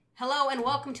Hello and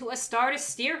welcome to A Star to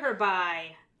Steer Her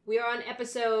By. We are on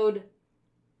episode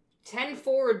 10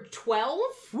 forward 12.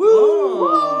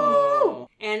 Woo!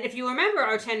 And if you remember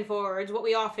our 10 forwards, what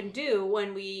we often do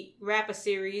when we wrap a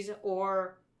series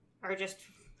or are just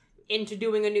into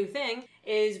doing a new thing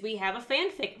is we have a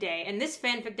fanfic day. And this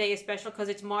fanfic day is special because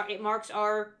it marks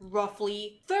our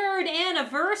roughly 3rd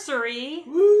anniversary.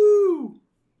 Woo!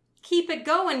 Keep it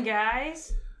going,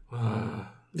 guys.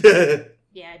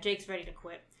 Yeah, Jake's ready to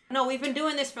quit. No, we've been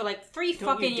doing this for like 3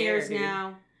 fucking years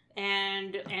now.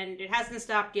 And it hasn't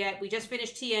stopped yet. We just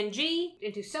finished TNG.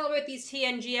 And to celebrate these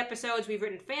TNG episodes, we've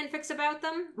written fanfics about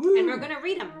them. Woo. And we're going to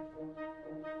read them.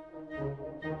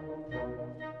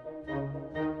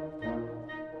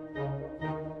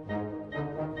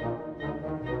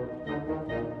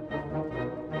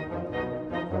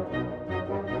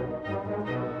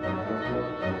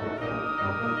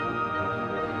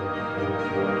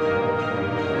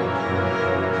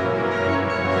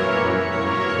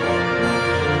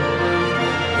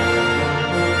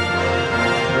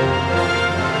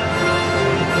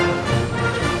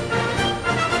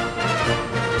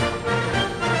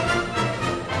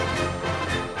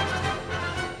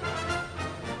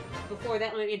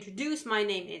 Introduce. My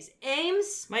name is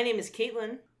Ames. My name is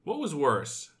Caitlin. What was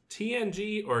worse,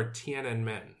 TNG or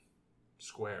Tiananmen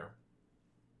Square?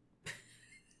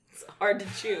 It's hard to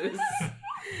choose.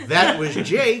 That was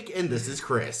Jake, and this is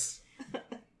Chris.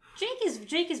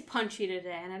 Jake is punchy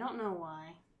today, and I don't know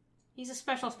why. He's a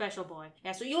special boy.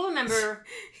 Yeah, so you'll remember...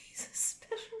 He's a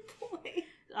special boy.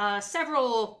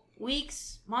 Several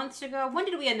weeks, months ago. When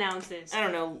did we announce this? I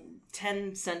don't know.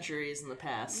 10 centuries in the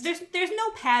past. There's no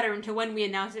pattern to when we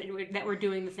announced that we're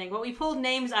doing the thing. But we pulled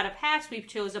names out of hats. We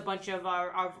chose a bunch of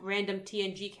our random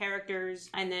TNG characters,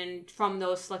 and then from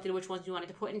those selected which ones we wanted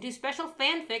to put into special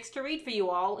fanfics to read for you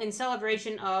all in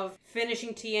celebration of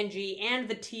finishing TNG and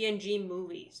the TNG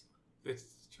movies.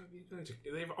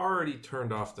 They've already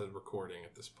turned off the recording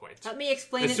at this point. Let me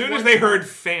explain as soon as they heard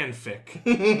fanfic,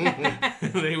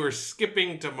 they were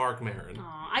skipping to Mark Maron.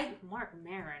 Mark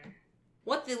Maron.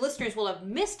 What the listeners will have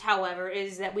missed, however,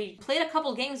 is that we played a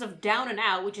couple games of Down and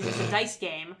Out, which is just a dice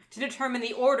game, to determine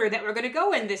the order that we're going to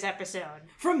go in this episode.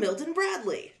 From Milton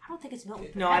Bradley. I don't think it's Milton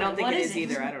Bradley. No, I don't think it is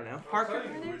either. I don't know. Parker?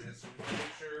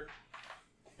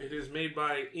 It is made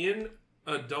by In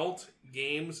Adult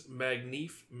Games.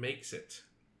 Magnif makes it.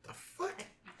 The fuck?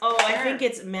 Oh, I think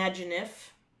it's Maginif.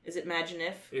 Is it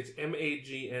Maginif? It's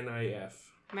Magnif.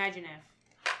 Maginif.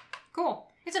 Cool.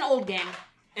 It's an old game.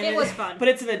 And it was fun. But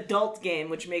it's an adult game,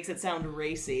 which makes it sound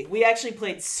racy. We actually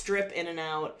played Strip In and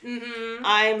Out. Mm-hmm.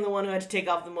 I'm the one who had to take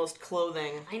off the most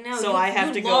clothing. I know. So I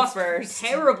have to go first.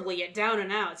 Terribly at Down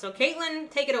and Out. So Caitlin,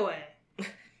 take it away.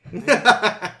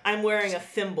 I'm wearing a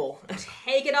thimble.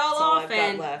 Take it all off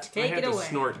and left. take it away. I had to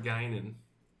snort Guinan.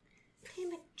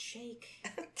 Damn it, Jake.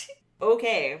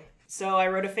 Okay. So I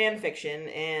wrote a fan fiction,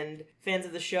 and fans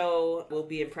of the show will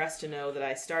be impressed to know that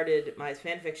I started my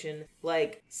fan fiction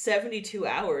like 72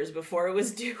 hours before it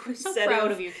was due. So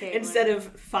proud of you, Caitlin. Instead of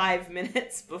 5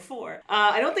 minutes before.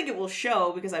 I don't think it will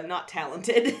show because I'm not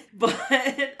talented, but...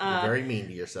 You're very mean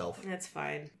to yourself. That's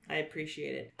fine. I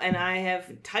appreciate it. And I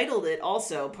have titled it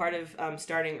also. Part of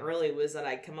starting early was that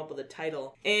I come up with a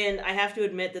title. And I have to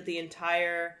admit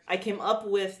that I came up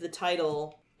with the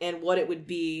title... and what it would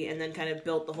be, and then kind of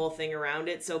built the whole thing around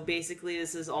it. So basically,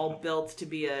 this is all built to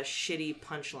be a shitty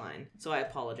punchline. So I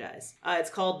apologize. It's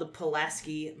called the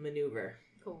Pulaski Maneuver.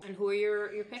 Cool. And who are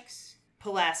your picks?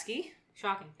 Pulaski.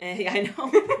 Shocking. I know.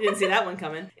 Didn't see that one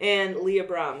coming. And Leah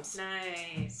Brahms.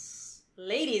 Nice.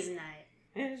 Ladies' night.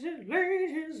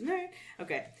 Ladies' night.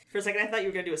 Okay. For a second, I thought you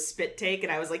were going to do a spit take,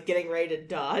 and I was like getting ready to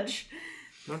dodge.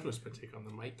 Not do a spit take on the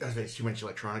mic. There's too much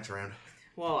electronics around.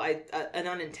 Well, an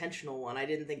unintentional one. I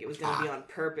didn't think it was going to be on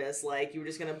purpose. Like, you were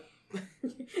just going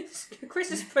to...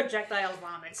 Chris's projectile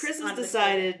vomits. Chris has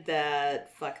decided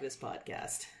that, fuck this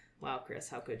podcast. Wow, Chris,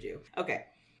 how could you? Okay.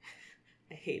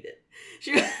 I hate it.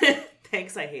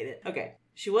 Thanks, I hate it. Okay.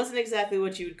 She wasn't exactly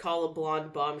what you would call a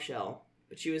blonde bombshell,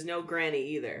 but she was no granny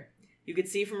either. You could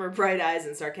see from her bright eyes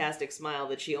and sarcastic smile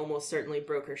that she almost certainly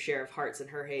broke her share of hearts in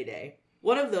her heyday.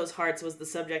 One of those hearts was the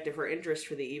subject of her interest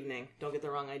for the evening. Don't get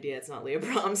the wrong idea, it's not Leah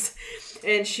Brahms.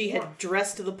 And she had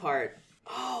dressed to the part.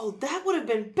 Oh, that would have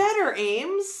been better,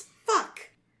 Ames! Fuck!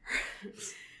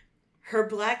 Her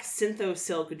black syntho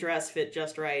silk dress fit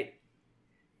just right.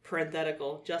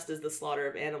 Parenthetical, just as the slaughter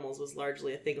of animals was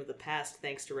largely a thing of the past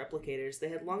thanks to replicators, they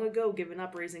had long ago given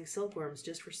up raising silkworms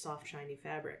just for soft, shiny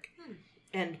fabric.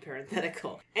 End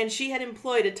parenthetical. And she had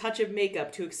employed a touch of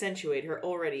makeup to accentuate her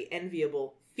already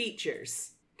enviable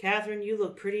features. Catherine, you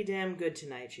look pretty damn good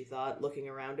tonight, she thought, looking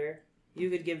around her. You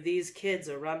could give these kids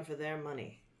a run for their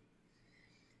money.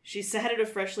 She sat at a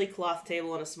freshly clothed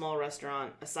table in a small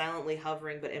restaurant, a silently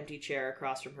hovering but empty chair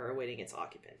across from her awaiting its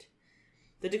occupant.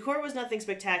 The decor was nothing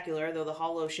spectacular, though the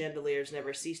hollow chandeliers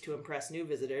never ceased to impress new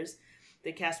visitors.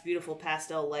 They cast beautiful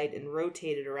pastel light and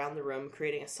rotated around the room,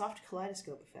 creating a soft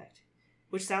kaleidoscope effect.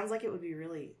 Which sounds like it would be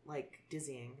really,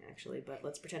 dizzying, actually, but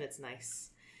let's pretend it's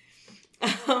nice.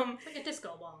 It's like a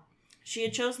disco ball. She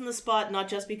had chosen the spot not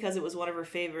just because it was one of her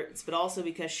favorites, but also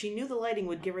because she knew the lighting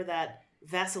would give her that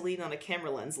Vaseline on a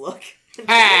camera lens look.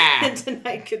 And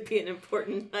tonight could be an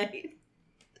important night.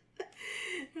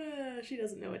 She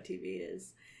doesn't know what TV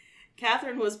is.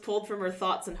 Catherine was pulled from her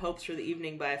thoughts and hopes for the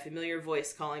evening by a familiar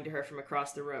voice calling to her from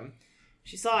across the room.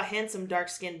 She saw a handsome,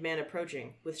 dark-skinned man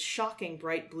approaching, with shocking,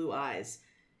 bright blue eyes.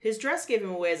 His dress gave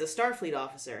him away as a Starfleet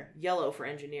officer, yellow for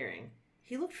engineering.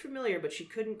 He looked familiar, but she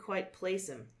couldn't quite place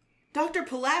him. "Dr.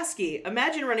 Pulaski,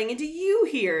 imagine running into you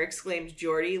here!" exclaimed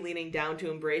Geordi, leaning down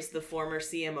to embrace the former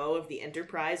CMO of the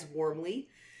Enterprise warmly.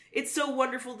 "It's so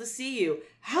wonderful to see you.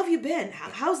 How have you been?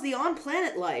 How's the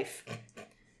on-planet life?"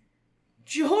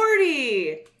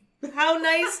 "Geordi! How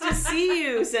nice to see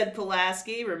you," said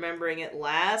Pulaski, remembering at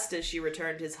last as she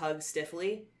returned his hug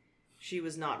stiffly. She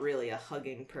was not really a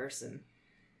hugging person.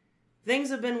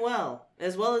 "Things have been well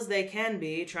as they can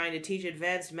be, trying to teach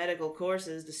advanced medical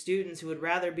courses to students who would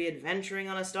rather be adventuring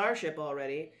on a starship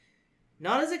already.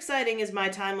 Not as exciting as my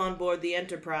time on board the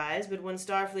Enterprise, but when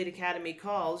Starfleet Academy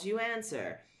calls, you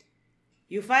answer.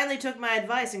 You finally took my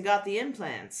advice and got the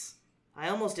implants. I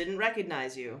almost didn't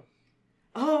recognize you."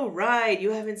 "Oh, right,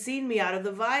 you haven't seen me out of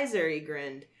the visor," he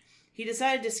grinned. He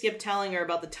decided to skip telling her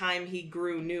about the time he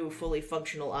grew new, fully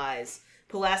functional eyes.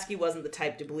 Pulaski wasn't the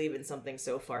type to believe in something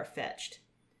so far-fetched.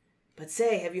 "But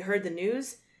say, have you heard the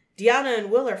news? Deanna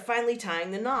and Will are finally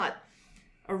tying the knot."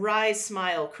 A wry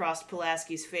smile crossed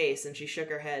Pulaski's face, and she shook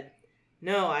her head.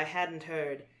 "No, I hadn't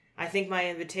heard. I think my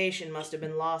invitation must have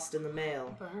been lost in the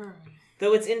mail. Burn.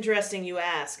 Though it's interesting you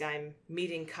ask, I'm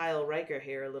meeting Kyle Riker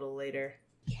here a little later."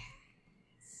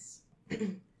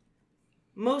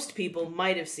 Most people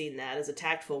might have seen that as a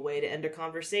tactful way to end a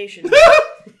conversation.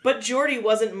 But Geordi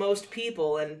wasn't most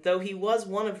people, and though he was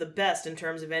one of the best in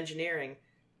terms of engineering,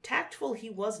 tactful he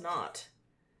was not.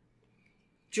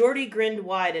 Geordi grinned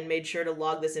wide and made sure to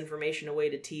log this information away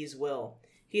to tease Will.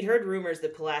 He'd heard rumors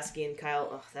that Pulaski and Kyle...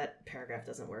 Oh, that paragraph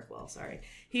doesn't work well, sorry.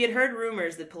 He had heard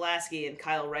rumors that Pulaski and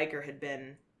Kyle Riker had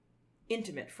been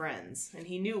intimate friends, and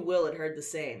he knew Will had heard the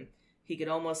same. He could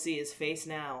almost see his face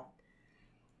now.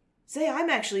 "Say, I'm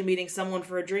actually meeting someone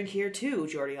for a drink here, too,"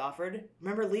 Geordi offered.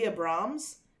 "Remember Leah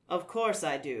Brahms?" "Of course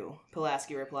I do,"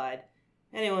 Pulaski replied.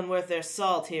 "Anyone worth their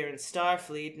salt here in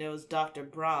Starfleet knows Dr.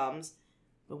 Brahms.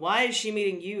 But why is she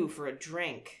meeting you for a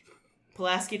drink?"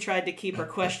 Pulaski tried to keep her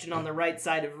question on the right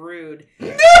side of rude.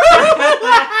 But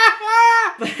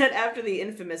after the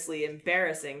infamously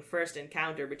embarrassing first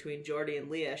encounter between Geordi and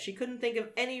Leah, she couldn't think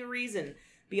of any reason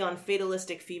beyond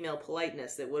fatalistic female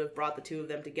politeness that would have brought the two of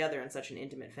them together in such an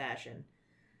intimate fashion.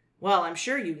 "Well, I'm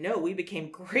sure you know we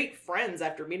became great friends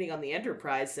after meeting on the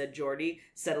Enterprise," said Geordi,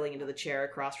 settling into the chair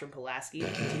across from Pulaski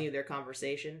to continue their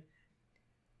conversation.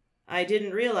 "I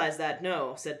didn't realize that,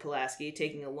 no," said Pulaski,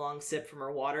 taking a long sip from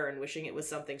her water and wishing it was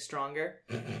something stronger.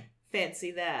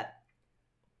 "Fancy that."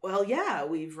 "Well, yeah,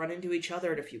 we've run into each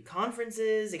other at a few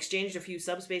conferences, exchanged a few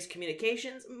subspace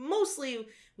communications, mostly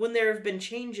when there have been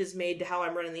changes made to how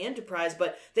I'm running the Enterprise,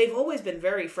 but they've always been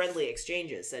very friendly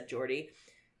exchanges," said Geordi,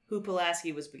 who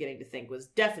Pulaski was beginning to think was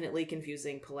definitely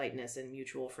confusing politeness and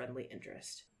mutual friendly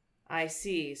interest. "I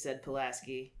see," said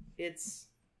Pulaski. "It's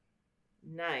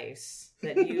nice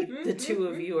that the two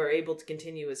of you are able to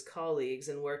continue as colleagues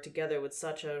and work together with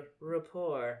such a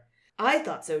rapport." "I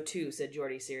thought so too," said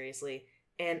Geordi seriously.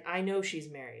 "And I know she's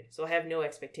married, so I have no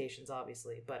expectations,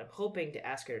 obviously, but I'm hoping to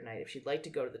ask her tonight if she'd like to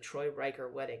go to the Troy Riker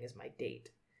wedding as my date."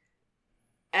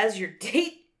 "As your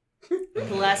date?"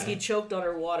 Pulaski choked on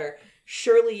her water.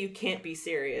 "Surely you can't be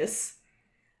serious."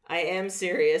 "I am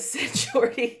serious," said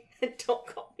Geordi. "And don't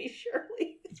call me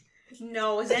Shirley."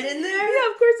 No, is that in there?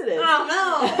 Yeah, of course it is. Oh,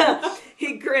 no.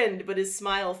 He grinned, but his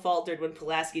smile faltered when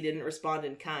Pulaski didn't respond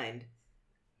in kind.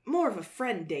 "More of a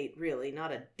friend date, really,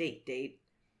 not a date.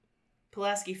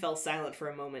 Pulaski fell silent for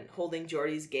a moment, holding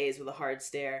Geordi's gaze with a hard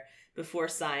stare, before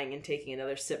sighing and taking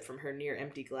another sip from her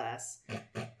near-empty glass.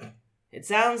 "It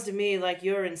sounds to me like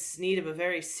you're in need of a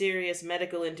very serious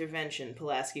medical intervention,"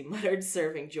 Pulaski muttered,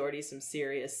 serving Geordi some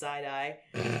serious side-eye.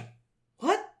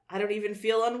 "What? I don't even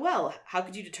feel unwell. How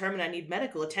could you determine I need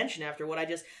medical attention after what I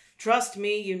just..." "Trust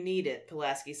me, you need it,"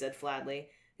 Pulaski said flatly.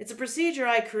 It's a procedure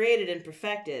I created and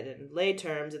perfected. In lay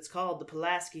terms, it's called the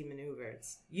Pulaski maneuver.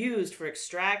 It's used for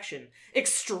extraction.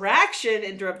 Extraction?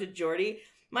 Interrupted Geordie.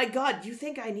 My God, you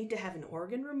think I need to have an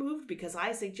organ removed because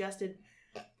I suggested...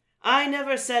 I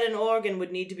never said an organ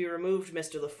would need to be removed,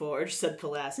 Mr. LaForge, said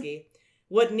Pulaski.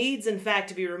 What needs, in fact,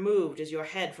 to be removed is your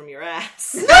head from your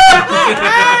ass.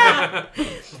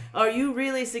 Are you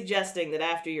really suggesting that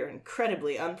after your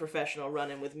incredibly unprofessional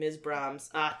run-in with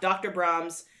Dr.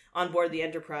 Brahms, on board the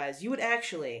Enterprise, you would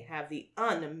actually have the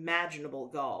unimaginable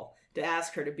gall to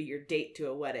ask her to be your date to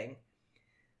a wedding?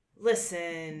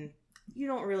 Listen, you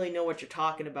don't really know what you're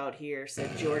talking about here,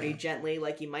 said Geordie gently,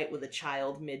 like you might with a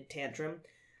child mid-tantrum.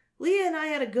 Leah and I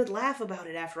had a good laugh about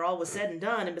it after all was said and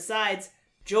done, and besides...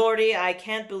 Geordie, I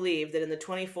can't believe that in the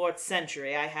 24th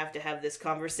century I have to have this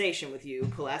conversation with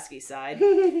you, Pulaski sighed.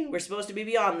 We're supposed to be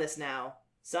beyond this now.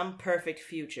 Some perfect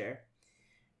future.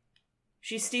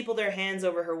 She steepled her hands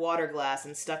over her water glass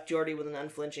and stuck Geordie with an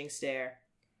unflinching stare.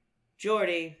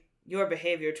 Geordie, your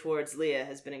behavior towards Leah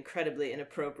has been incredibly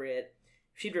inappropriate.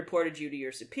 If she'd reported you to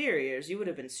your superiors, you would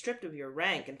have been stripped of your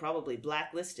rank and probably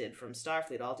blacklisted from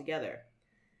Starfleet altogether.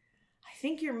 I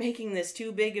think you're making this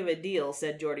too big of a deal,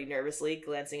 said Geordie nervously,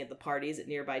 glancing at the parties at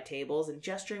nearby tables and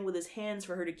gesturing with his hands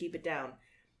for her to keep it down.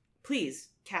 Please,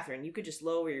 Catherine, if you could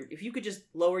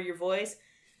just lower your voice.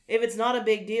 If it's not a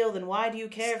big deal, then why do you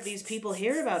care if these people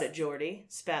hear about it, Geordie?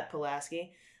 Spat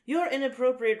Pulaski. Your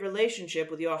inappropriate relationship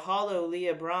with your hollow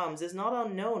Leah Brahms is not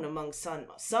unknown among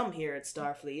some here at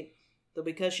Starfleet, though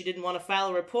because she didn't want to file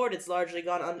a report, it's largely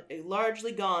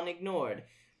gone ignored.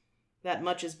 That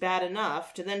much is bad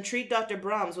enough. To then treat Dr.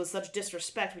 Brahms with such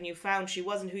disrespect when you found she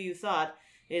wasn't who you thought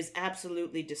is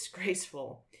absolutely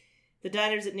disgraceful. The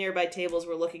diners at nearby tables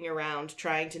were looking around,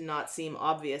 trying to not seem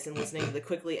obvious and listening to the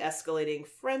quickly escalating,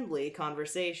 friendly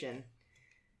conversation.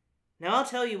 Now I'll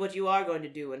tell you what you are going to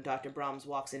do when Dr. Brahms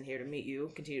walks in here to meet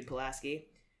you, continued Pulaski.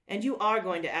 And you are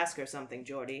going to ask her something,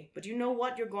 Geordie. But you know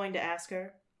what you're going to ask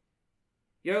her?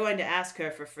 You're going to ask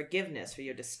her for forgiveness for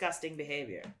your disgusting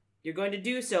behavior. You're going to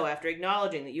do so after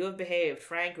acknowledging that you have behaved,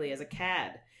 frankly, as a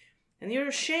cad, and you're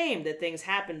ashamed that things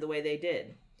happened the way they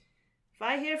did. If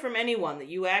I hear from anyone that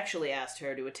you actually asked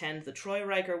her to attend the Troy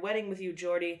Riker wedding with you,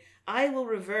 Geordie, I will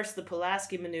reverse the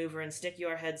Pulaski maneuver and stick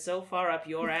your head so far up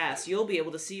your ass you'll be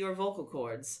able to see your vocal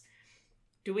cords.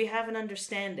 Do we have an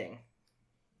understanding?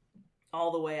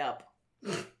 All the way up.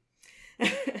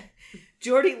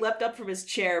 Geordie leapt up from his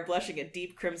chair, blushing a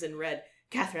deep crimson red.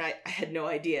 Catherine, I had no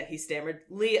idea, he stammered.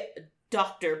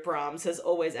 Dr. Brahms has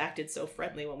always acted so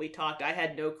friendly when we talked. I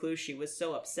had no clue she was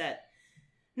so upset.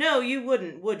 No, you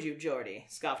wouldn't, would you, Geordie?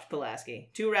 Scoffed Pulaski,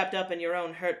 too wrapped up in your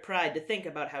own hurt pride to think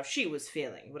about how she was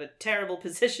feeling. What a terrible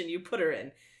position you put her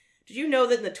in. Did you know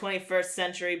that in the 21st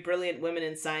century, brilliant women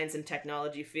in science and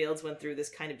technology fields went through this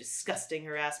kind of disgusting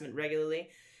harassment regularly?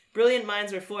 Brilliant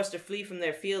minds were forced to flee from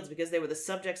their fields because they were the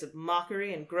subjects of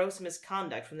mockery and gross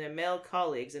misconduct from their male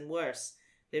colleagues and worse,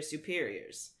 their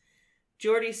superiors.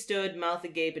 Geordie stood, mouth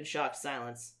agape in shocked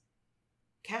silence.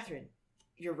 Catherine,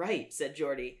 you're right, said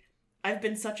Geordie. I've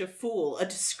been such a fool, a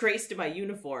disgrace to my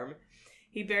uniform.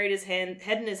 He buried his head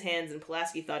in his hands, and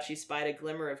Pulaski thought she spied a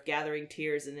glimmer of gathering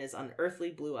tears in his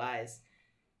unearthly blue eyes.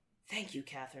 Thank you,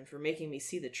 Catherine, for making me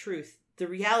see the truth, the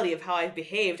reality of how I've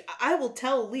behaved. I will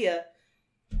tell Leah.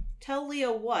 Tell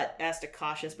Leah what? Asked a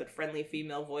cautious but friendly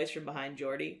female voice from behind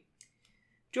Geordie.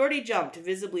 Geordie jumped,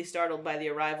 visibly startled by the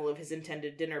arrival of his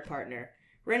intended dinner partner,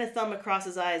 ran a thumb across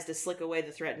his eyes to slick away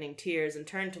the threatening tears, and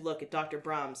turned to look at Dr.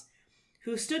 Brahms,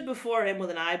 who stood before him with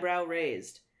an eyebrow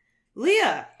raised.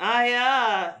 Leah,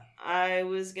 I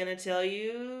was gonna tell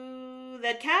you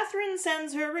that Catherine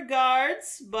sends her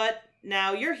regards, but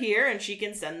now you're here and she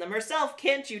can send them herself,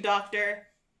 can't you, Doctor?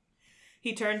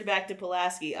 He turned back to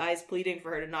Pulaski, eyes pleading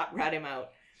for her to not rat him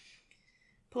out.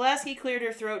 Pulaski cleared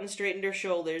her throat and straightened her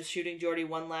shoulders, shooting Geordie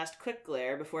one last quick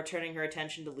glare before turning her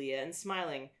attention to Leah and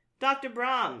smiling. Dr.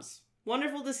 Brahms,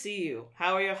 wonderful to see you.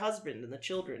 How are your husband and the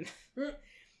children?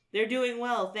 They're doing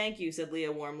well, thank you, said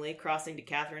Leah warmly, crossing to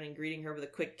Catherine and greeting her with a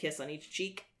quick kiss on each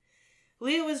cheek.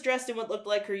 Leah was dressed in what looked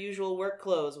like her usual work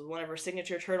clothes, with one of her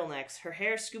signature turtlenecks, her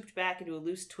hair scooped back into a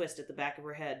loose twist at the back of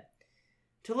her head.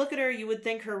 To look at her, you would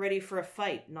think her ready for a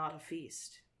fight, not a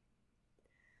feast.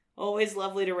 Always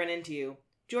lovely to run into you.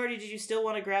 Geordie, did you still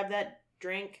want to grab that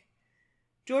drink?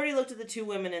 Geordie looked at the two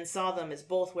women and saw them as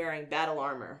both wearing battle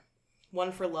armor.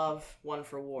 One for love, one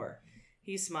for war.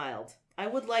 He smiled. I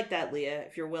would like that, Leah,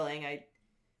 if you're willing. I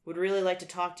would really like to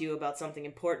talk to you about something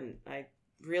important. I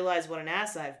realize what an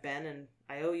ass I've been, and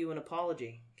I owe you an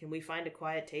apology. Can we find a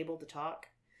quiet table to talk?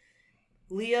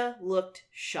 Leah looked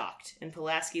shocked, and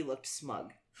Pulaski looked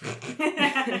smug.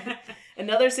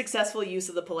 Another successful use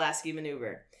of the Pulaski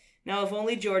maneuver. Now, if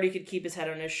only Geordi could keep his head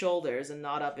on his shoulders and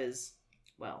not up his...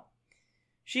 well...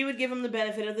 She would give him the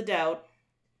benefit of the doubt.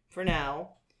 For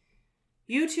now.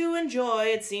 You two enjoy.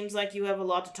 It seems like you have a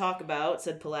lot to talk about,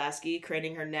 said Pulaski,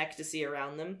 craning her neck to see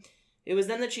around them. It was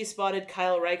then that she spotted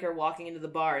Kyle Riker walking into the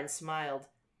bar and smiled.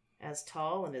 As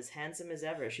tall and as handsome as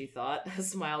ever, she thought, a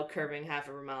smile curving half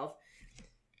of her mouth.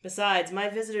 Besides, my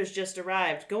visitors just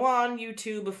arrived. Go on, you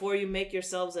two, before you make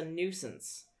yourselves a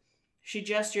nuisance. She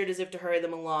gestured as if to hurry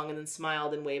them along and then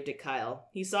smiled and waved at Kyle.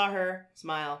 He saw her,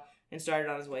 smile, and started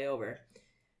on his way over.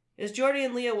 As Geordi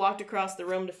and Leah walked across the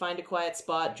room to find a quiet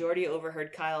spot, Geordi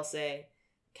overheard Kyle say,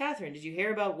 Catherine, did you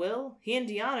hear about Will? He and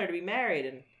Deanna are to be married,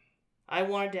 and I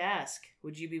wanted to ask,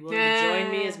 would you be willing to join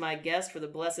me as my guest for the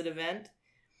blessed event?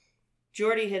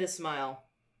 Geordi hid a smile.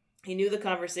 He knew the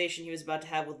conversation he was about to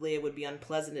have with Leah would be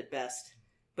unpleasant at best,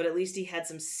 but at least he had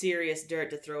some serious dirt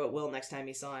to throw at Will next time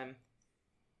he saw him.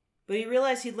 But he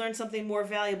realized he'd learned something more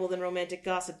valuable than romantic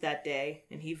gossip that day,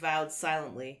 and he vowed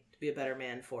silently to be a better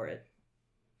man for it.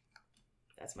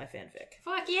 That's my fanfic.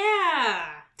 Fuck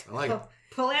yeah! I like it.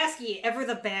 Pulaski, ever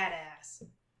the badass.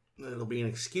 It'll be an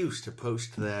excuse to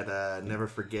post that never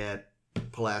forget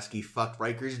Pulaski fucked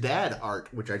Riker's dad art,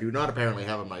 which I do not apparently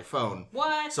have on my phone.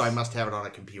 What? So I must have it on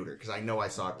a computer, because I know I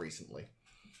saw it recently.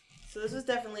 So this was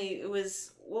definitely,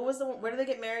 where did they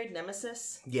get married?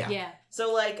 Nemesis? Yeah. Yeah.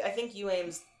 So, I think you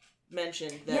Ames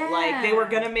mentioned that, they were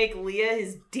gonna make Leah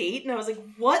his date, and I was like,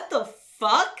 what the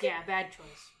fuck? Yeah, bad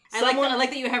choice. Someone... I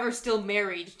like that you have her still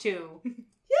married, too.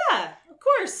 Yeah, of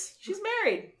course. She's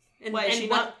married. And, Why, is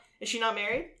she not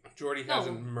married? Geordi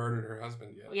hasn't murdered her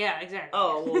husband yet. Yeah, exactly.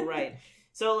 Oh, well, right.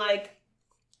 So,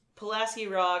 Pulaski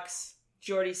rocks,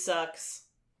 Geordi sucks,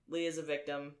 Leah's a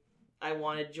victim. I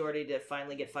wanted Geordi to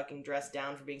finally get fucking dressed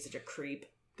down for being such a creep.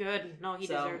 Good. No, he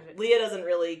deserves it. Leah doesn't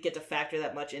really get to factor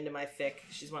that much into my fic.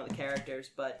 She's one of the characters,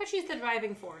 but she's the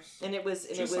driving force. And it was...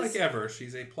 Just like ever,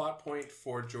 she's a plot point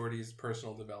for Geordi's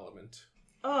personal development.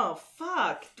 Oh,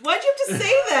 fuck. Why'd you have to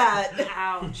say that?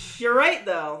 Ouch. You're right,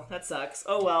 though. That sucks.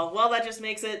 Oh, well. Well, that just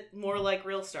makes it more like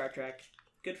real Star Trek.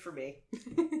 Good for me.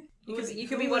 You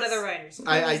could be one of the writers.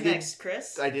 I did, next,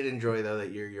 Chris? I did enjoy, though,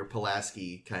 that your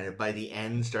Pulaski kind of, by the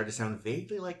end, started to sound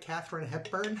vaguely like Katharine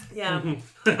Hepburn. Yeah.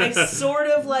 I sort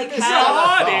of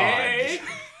Geordi!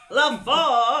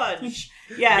 LaForge!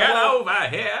 Yeah, Get over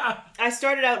here! I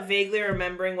started out vaguely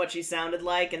remembering what she sounded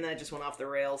like, and then it just went off the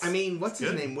rails. I mean, what's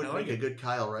his Good. name? Wouldn't make a good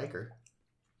Kyle Riker.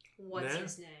 What's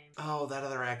his name? Oh, that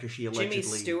other actor she allegedly... Jimmy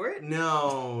Stewart?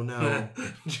 No.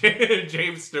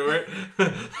 James Stewart.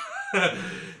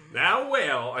 Now,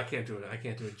 well, I can't do it. I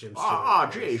can't do it, Jim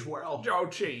Stewart. Jeez, well. Oh,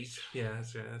 jeez. Yeah,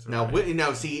 that's Now, right.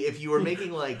 now, see, if you were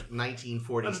making,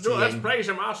 1940s Let's play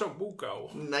some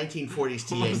Asobuco. 1940s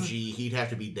TNG, he'd have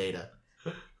to be Data.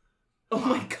 Oh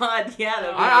my god, yeah. That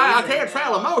would be I amazing. can't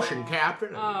fail emotion,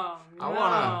 Captain. Oh, no. I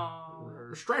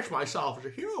want to stretch myself as a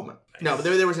human. No, but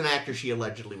there was an actor she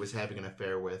allegedly was having an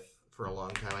affair with for a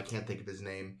long time. I can't think of his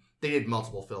name. They did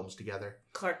multiple films together.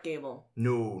 Clark Gable.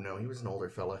 No, he was an older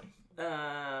fella.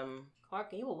 Clark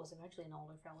Gable was eventually an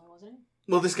older fellow, wasn't he?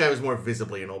 Well, this guy was more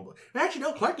visibly an old... Actually,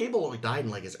 no, Clark Gable only died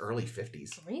in, his early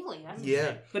 50s. Really? That's Yeah.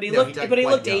 insane. But he No, looked, died but he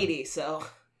quite looked young. 80, so...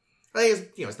 I think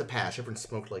it's the past. Everyone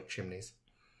smoked like chimneys.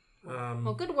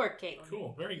 Well, good work, Caitlin.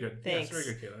 Cool. Very good. Thanks. Yes,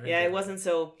 very good, Kayla. Yeah, it wasn't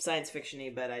so science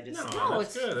fiction-y, but I just... No.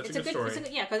 That's good. That's it's a good story.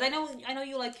 Yeah, because I know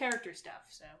you like character stuff,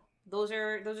 so those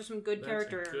are some good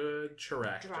character Good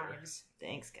character. drives.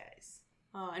 Thanks, guys.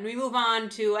 And we move on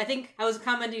to, I think I was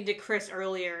commenting to Chris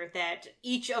earlier that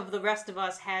each of the rest of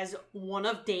us has one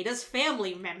of Data's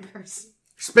family members.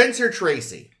 Spencer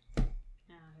Tracy.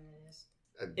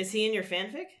 Is he in your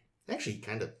fanfic? Actually, he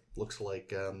kind of looks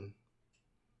like, in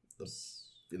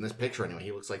this picture anyway,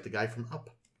 he looks like the guy from Up.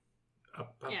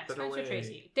 Up Yeah, and Spencer away.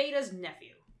 Tracy, Data's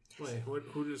nephew. Wait,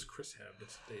 who does Chris have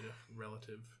that's Data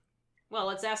relative? Well,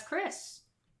 let's ask Chris.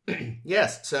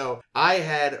 Yes, so I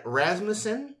had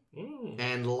Rasmussen Mm.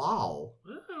 and Lal.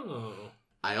 Oh,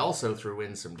 I also threw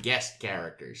in some guest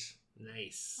characters.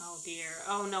 nice. Oh dear.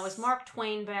 Oh no, is Mark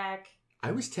Twain back?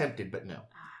 I was tempted, but no.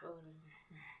 Ah, oh.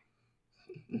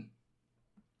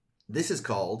 This is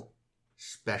called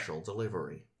Special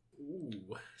Delivery. Ooh,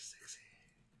 sexy.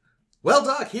 Well,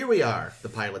 Doc, here we are, the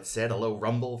pilot said, a low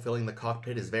rumble filling the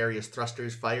cockpit as various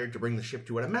thrusters fired to bring the ship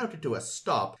to what amounted to a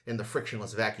stop in the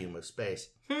frictionless vacuum of space.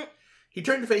 He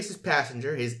turned to face his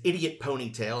passenger, his idiot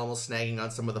ponytail almost snagging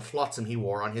on some of the flotsam he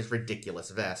wore on his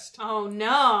ridiculous vest. Oh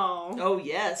no. Oh,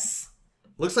 yes.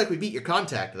 Looks like we beat your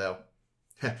contact, though.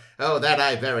 Oh, that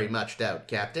I very much doubt,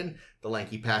 Captain, the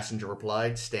lanky passenger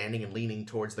replied, standing and leaning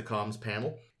towards the comms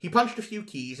panel. He punched a few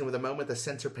keys, and with a moment the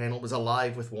sensor panel was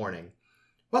alive with warning.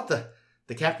 What the?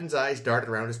 The captain's eyes darted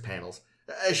around his panels.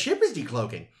 A ship is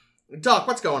decloaking. Doc,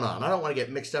 what's going on? I don't want to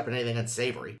get mixed up in anything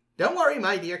unsavory. Don't worry,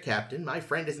 my dear captain. My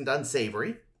friend isn't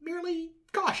unsavory. Merely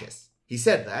cautious. He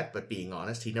said that, but being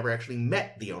honest, he'd never actually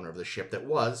met the owner of the ship that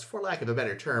was, for lack of a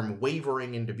better term,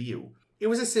 wavering into view. It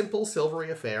was a simple,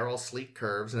 silvery affair, all sleek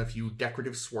curves and a few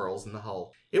decorative swirls in the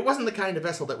hull. It wasn't the kind of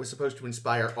vessel that was supposed to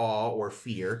inspire awe or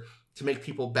fear, to make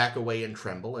people back away and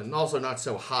tremble, and also not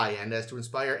so high-end as to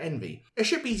inspire envy. A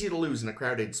ship easy to lose in a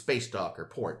crowded space dock or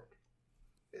port.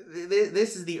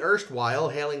 This is the erstwhile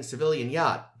hailing civilian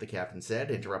yacht, the captain said,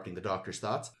 interrupting the doctor's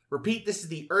thoughts. Repeat, this is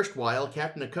the erstwhile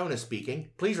Captain Akona speaking.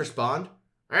 Please respond.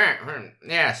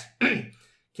 Yes,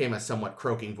 came a somewhat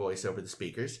croaking voice over the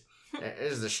speakers.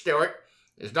 This is the steward.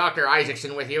 Is Dr.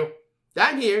 Isaacson with you?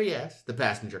 I'm here, yes, the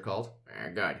passenger called.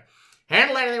 Good.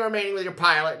 Handle anything remaining with your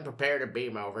pilot and prepare to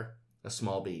beam over. A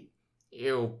small beat.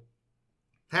 You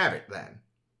have it, then.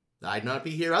 I'd not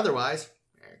be here otherwise.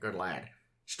 Good lad.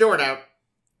 Steward out.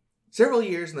 Several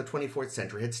years in the 24th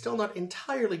century had still not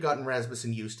entirely gotten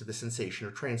Rasmussen used to the sensation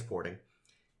of transporting.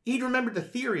 He'd remembered the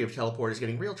theory of teleporters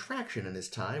getting real traction in his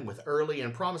time, with early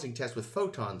and promising tests with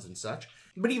photons and such,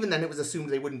 but even then it was assumed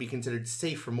they wouldn't be considered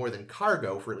safe for more than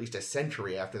cargo for at least a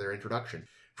century after their introduction.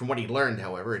 From what he'd learned,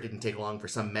 however, it didn't take long for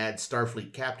some mad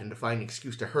Starfleet captain to find an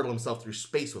excuse to hurtle himself through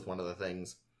space with one of the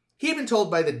things. He had been told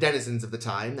by the denizens of the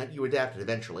time that you adapted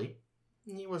eventually.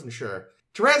 He wasn't sure.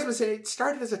 To Rasmussen, it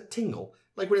started as a tingle,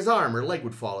 like when his arm or leg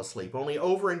would fall asleep, only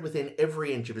over and within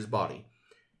every inch of his body.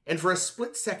 And for a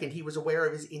split second, he was aware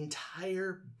of his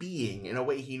entire being in a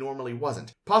way he normally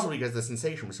wasn't, possibly because the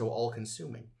sensation was so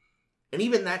all-consuming. And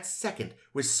even that second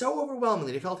was so overwhelming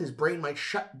that he felt his brain might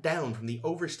shut down from the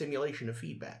overstimulation of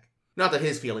feedback. Not that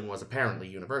his feeling was apparently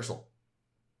universal.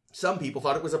 Some people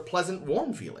thought it was a pleasant,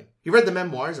 warm feeling. He read the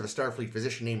memoirs of a Starfleet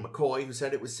physician named McCoy who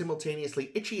said it was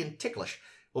simultaneously itchy and ticklish,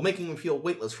 while making him feel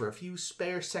weightless for a few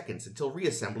spare seconds until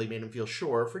reassembly made him feel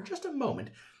sure, for just a moment,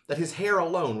 that his hair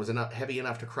alone was heavy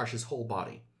enough to crush his whole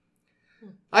body.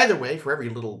 Either way, for every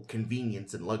little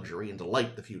convenience and luxury and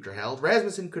delight the future held,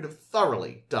 Rasmussen could have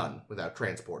thoroughly done without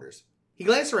transporters. He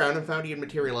glanced around and found he had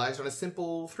materialized on a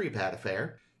simple three-pad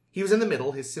affair. He was in the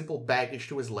middle, his simple baggage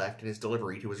to his left and his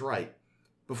delivery to his right.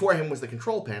 Before him was the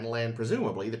control panel and,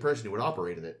 presumably, the person who had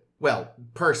operated it. Well,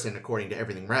 person according to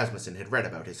everything Rasmussen had read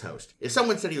about his host. If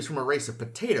someone said he was from a race of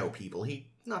potato people, he'd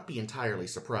not be entirely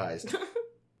surprised.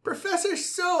 Professor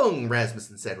Soong,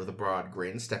 Rasmussen said with a broad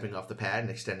grin, stepping off the pad and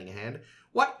extending a hand.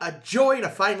 What a joy to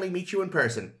finally meet you in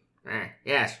person.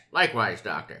 Yes, likewise,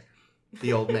 Doctor.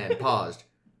 The old man paused.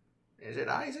 Is it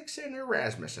Isaacson or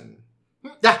Rasmussen?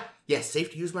 Yes,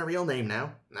 safe to use my real name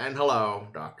now. And hello,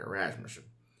 Dr. Rasmussen.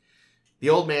 The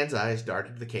old man's eyes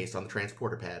darted to the case on the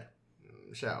transporter pad.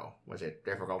 So, was it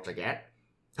difficult to get?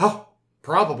 Oh,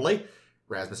 probably.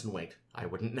 Rasmussen winked. I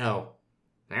wouldn't know.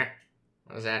 What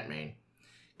does that mean?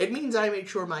 It means I made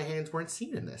sure my hands weren't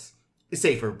seen in this. It's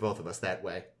safer for both of us that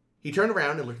way. He turned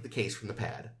around and looked at the case from the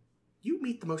pad. You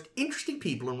meet the most interesting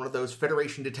people in one of those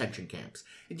Federation detention camps.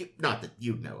 Not that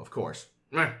you'd know, of course.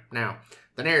 Now,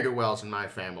 the ne'er-do-wells in my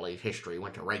family's history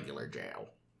went to regular jail.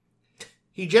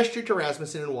 He gestured to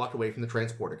Rasmussen and walked away from the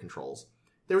transporter controls.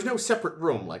 There was no separate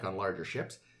room like on larger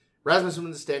ships. Rasmussen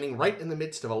was standing right in the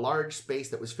midst of a large space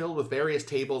that was filled with various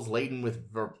tables laden with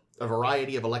a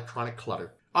variety of electronic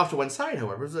clutter. Off to one side,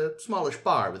 however, was a smallish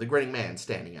bar with a grinning man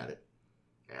standing at it.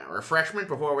 Refreshment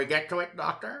before we get to it,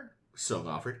 Doctor? Soong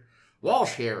offered.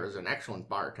 Walsh here is an excellent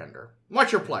bartender.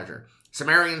 What's your pleasure?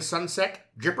 Sumerian sunset,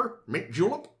 jipper, mint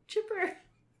julep? Chipper.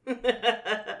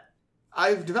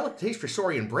 I've developed a taste for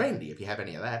Saurian brandy, if you have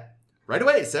any of that. Right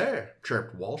away, sir,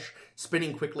 chirped Walsh,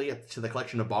 spinning quickly to the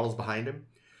collection of bottles behind him.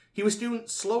 He was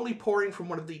slowly pouring from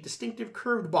one of the distinctive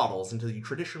curved bottles into the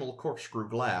traditional corkscrew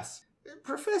glass.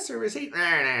 Professor, is he? An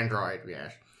android,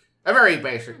 yes. A very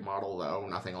basic model, though,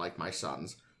 nothing like my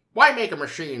son's. Why make a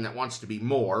machine that wants to be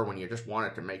more when you just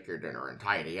want it to make your dinner and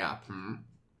tidy up,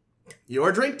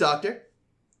 Your drink, Doctor.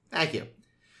 Thank you.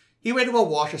 He waited while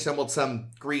Walsh assembled some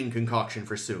green concoction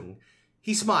for Soong.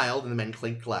 He smiled, and the men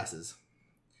clinked glasses.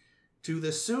 To the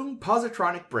Soong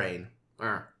positronic brain.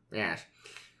 Yes.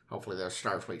 Hopefully those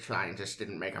Starfleet scientists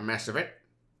didn't make a mess of it.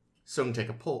 Soong took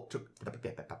a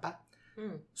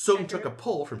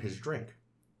pull from his drink.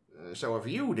 So if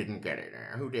you didn't get it,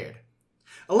 who did?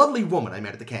 A lovely woman I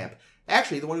met at the camp.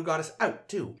 Actually, the one who got us out,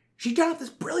 too. She done up this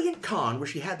brilliant con where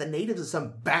she had the natives of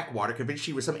some backwater convinced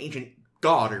she was some ancient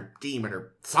god or demon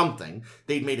or something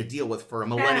they'd made a deal with for a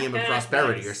millennium of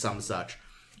prosperity or some such.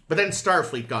 But then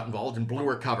Starfleet got involved and blew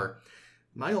her cover.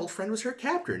 My old friend was her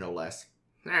captor, no less.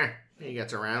 He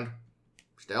gets around.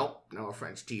 Still, no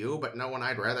offense to you, but no one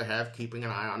I'd rather have keeping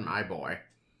an eye on my boy.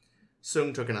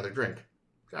 Soong took another drink.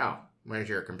 So, where's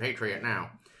your compatriot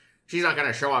now? She's not going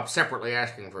to show up separately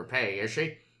asking for pay, is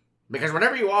she? Because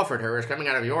whatever you offered her is coming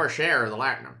out of your share of the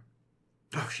latinum.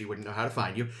 Oh, she wouldn't know how to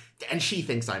find you, and she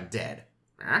thinks I'm dead.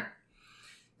 Huh?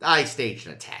 I staged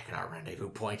an attack at our rendezvous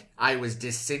point. I was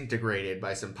disintegrated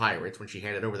by some pirates when she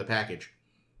handed over the package.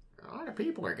 A lot of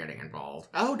people are getting involved.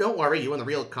 Oh, don't worry, you and the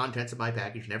real contents of my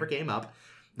package never came up.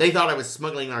 They thought I was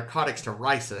smuggling narcotics to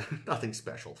Risa. Nothing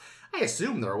special. I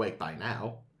assume they're awake by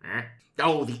now. Huh?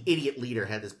 Oh, the idiot leader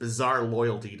had this bizarre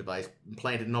loyalty device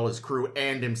implanted in all his crew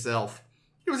and himself.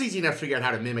 It was easy enough to figure out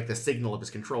how to mimic the signal of his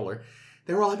controller.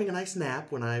 They were all having a nice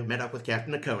nap when I met up with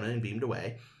Captain Nakona and beamed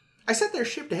away. I set their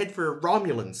ship to head for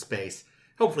Romulan space.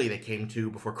 Hopefully they came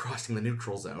to before crossing the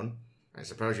neutral zone. I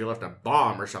suppose you left a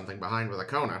bomb or something behind with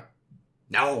Akona.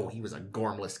 No, he was a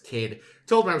gormless kid.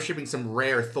 Told him I was shipping some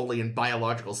rare Tholian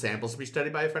biological samples to be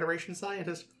studied by a Federation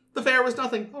scientist. The fare was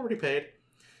nothing, already paid.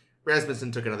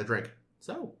 Rasmussen took another drink.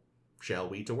 So, shall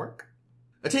we to work?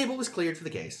 A table was cleared for the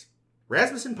case.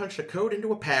 Rasmussen punched a code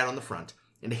into a pad on the front,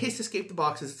 and a hiss escaped the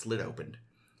box as its lid opened.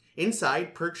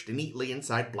 Inside, perched neatly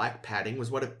inside black padding,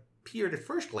 was what appeared at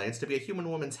first glance to be a human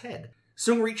woman's head.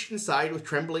 Soong reached inside with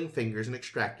trembling fingers and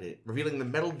extracted it, revealing the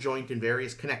metal joint and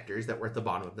various connectors that were at the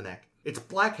bottom of the neck. Its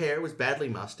black hair was badly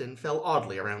mussed and fell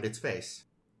oddly around its face.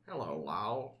 "Hello,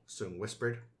 Lau," Soong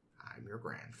whispered. "I'm your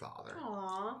grandfather."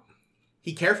 Aww.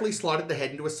 He carefully slotted the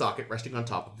head into a socket resting on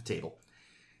top of the table.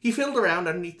 He fiddled around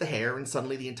underneath the hair, and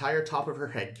suddenly the entire top of her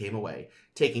head came away,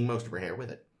 taking most of her hair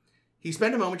with it. He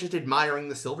spent a moment just admiring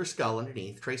the silver skull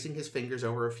underneath, tracing his fingers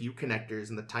over a few connectors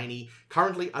and the tiny,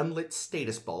 currently unlit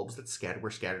status bulbs that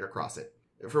were scattered across it.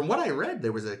 "From what I read,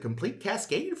 there was a complete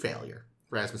cascade failure,"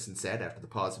 Rasmussen said after the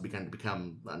pause had begun to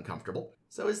become uncomfortable.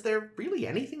 "So is there really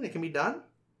anything that can be done?"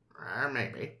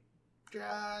 Maybe.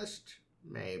 Just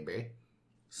maybe."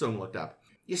 Soong looked up.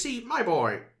 "You see, my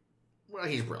boy, well,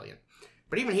 he's brilliant.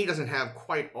 But even he doesn't have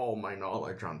quite all my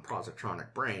knowledge on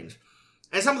positronic brains.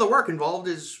 And some of the work involved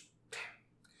is,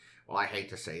 well, I hate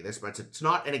to say this, but it's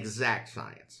not an exact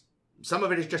science. Some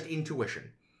of it is just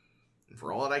intuition. And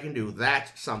for all that I can do,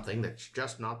 that's something that's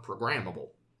just not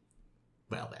programmable."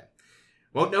 "Well then,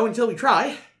 won't know until we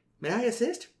try. May I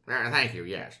assist?" Thank you,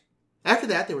 yes." After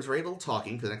that, there was very little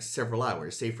talking for the next several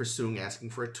hours, save for Soong asking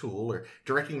for a tool or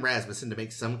directing Rasmussen to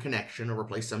make some connection or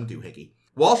replace some doohickey.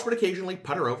 Walsh would occasionally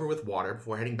putter over with water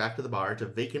before heading back to the bar to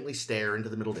vacantly stare into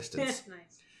the middle distance.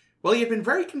 Nice. While he had been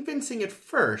very convincing at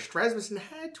first, Rasmussen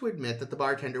had to admit that the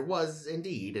bartender was,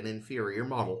 indeed, an inferior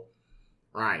model.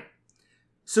 Right.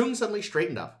 Soong suddenly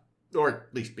straightened up, or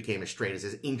at least became as straight as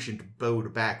his ancient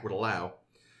bowed back would allow.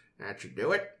 "That should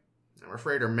do it. I'm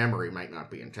afraid her memory might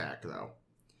not be intact, though."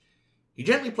 He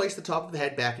gently placed the top of the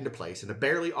head back into place, and a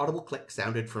barely audible click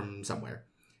sounded from somewhere.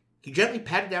 He gently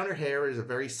patted down her hair as a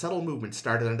very subtle movement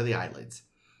started under the eyelids.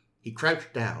 He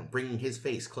crouched down, bringing his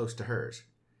face close to hers.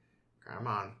 Come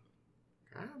on.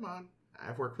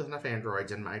 I've worked with enough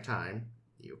androids in my time.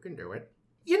 You can do it."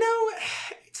 "You know,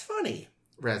 it's funny,"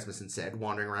 Rasmussen said,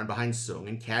 wandering around behind Soong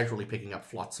and casually picking up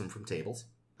flotsam from tables.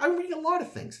 "I've been reading a lot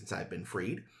of things since I've been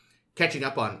freed. Catching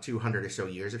up on 200 or so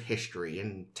years of history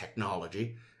and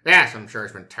technology. Yes, I'm sure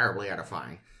it's been terribly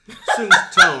edifying."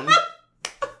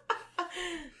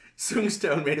 Soong's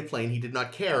tone made it plain he did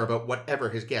not care about whatever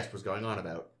his guest was going on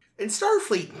about. "And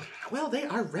Starfleet, well, they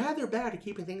are rather bad at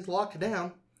keeping things locked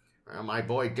down." "Well, my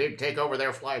boy did take over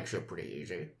their flagship pretty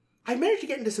easy." "I managed to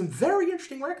get into some very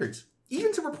interesting records,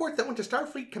 even some reports that went to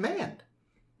Starfleet Command."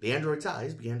 The android's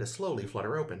eyes began to slowly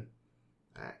flutter open.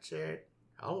 "That's it.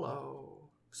 Hello,"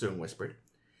 Soong whispered.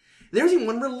 "There was even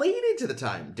one related to the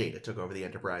time Data took over the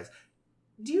Enterprise.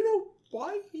 Do you know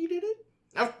why he did it?"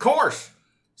 "Of course!"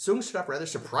 Soong stood up rather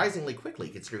surprisingly quickly,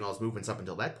 considering all his movements up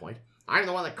until that point. "I'm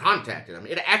the one that contacted him.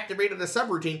 It activated a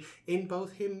subroutine in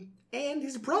both him and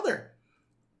his brother."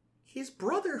 "His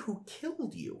brother who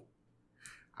killed you?"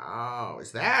 "Oh,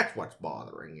 is that what's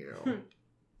bothering you?"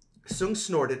 Soong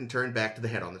snorted and turned back to the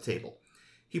head on the table.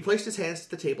 He placed his hands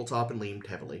to the tabletop and leaned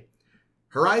heavily.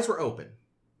 Her eyes were open,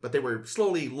 but they were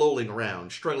slowly lolling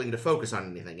around, struggling to focus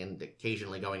on anything and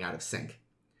occasionally going out of sync.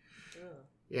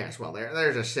 "Yes, well,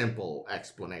 there's a simple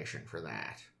explanation for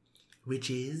that." "Which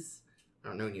is?"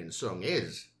 Noonien Soong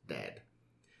is dead."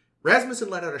 Rasmussen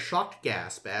let out a shocked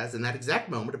gasp as, in that exact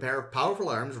moment, a pair of powerful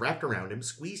arms wrapped around him,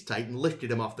 squeezed tight, and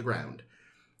lifted him off the ground.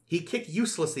 He kicked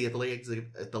uselessly at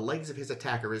the legs of his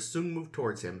attacker as Soong moved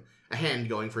towards him, a hand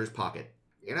going for his pocket.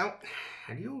 "You know,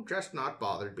 had you just not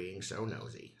bothered being so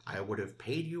nosy, I would have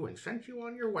paid you and sent you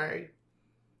on your way."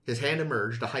 His hand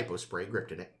emerged, a hypospray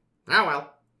gripped in it. "Ah,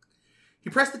 well." He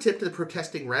pressed the tip to the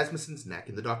protesting Rasmussen's neck,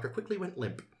 and the doctor quickly went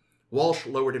limp. Walsh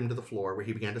lowered him to the floor, where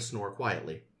he began to snore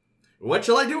quietly. What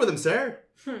shall I do with him, sir?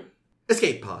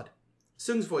 Escape pod.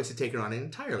 Soong's voice had taken on an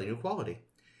entirely new quality.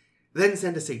 Then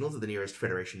send a signal to the nearest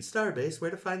Federation starbase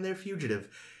where to find their fugitive.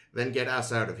 Then get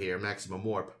us out of here, maximum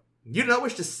warp. You do not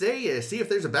wish to see if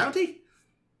there's a bounty?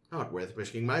 Not worth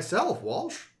risking myself,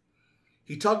 Walsh.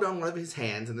 He tugged on one of his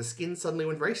hands, and the skin suddenly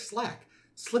went very slack,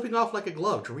 slipping off like a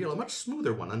glove to reveal a much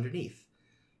smoother one underneath.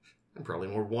 I'm probably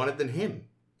more wanted than him.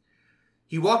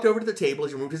 He walked over to the table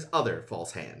as he removed his other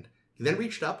false hand. He then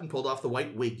reached up and pulled off the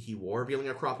white wig he wore, revealing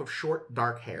a crop of short,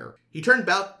 dark hair. He turned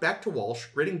back to Walsh,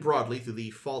 grinning broadly through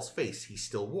the false face he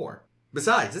still wore.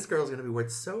 Besides, this girl's going to be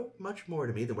worth so much more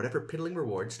to me than whatever piddling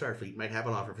reward Starfleet might have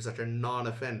on offer for such a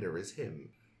non-offender as him.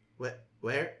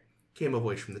 Where? Came a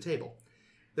voice from the table.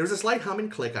 There was a slight hum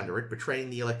and click under it, betraying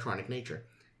the electronic nature.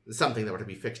 Something that were to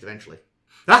be fixed eventually.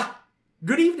 Ah!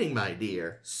 Good evening, my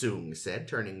dear, Soongs said,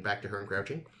 turning back to her and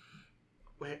crouching.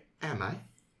 Where am I?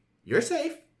 You're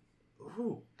safe.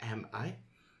 Who am I?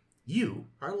 You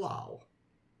are Lal.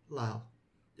 Lal.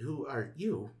 Who are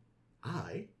you?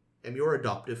 I am your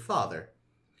adoptive father.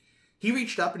 He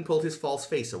reached up and pulled his false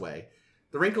face away.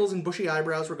 The wrinkles and bushy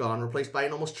eyebrows were gone, replaced by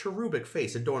an almost cherubic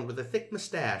face adorned with a thick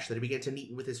mustache that he began to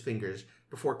neaten with his fingers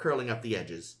before curling up the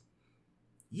edges.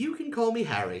 You can call me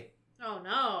Harry. Oh,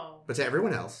 no. But to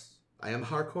everyone else, I am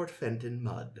Harcourt Fenton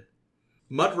Mudd.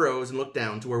 Mudd rose and looked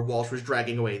down to where Walsh was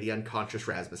dragging away the unconscious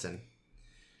Rasmussen.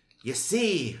 You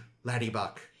see,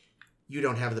 Laddiebuck, you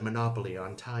don't have the monopoly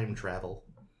on time travel.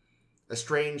 A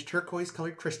strange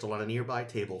turquoise-colored crystal on a nearby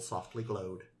table softly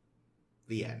glowed.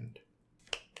 The end.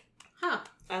 Huh.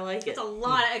 I like it. It's a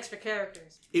lot of extra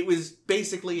characters. It was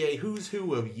basically a who's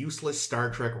who of useless Star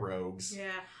Trek rogues.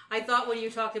 Yeah. I thought when you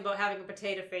talked about having a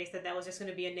potato face that was just going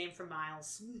to be a name for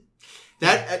Miles.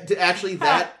 That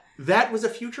that was a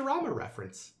Futurama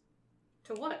reference.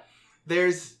 To what?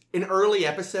 There's an early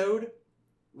episode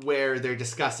where they're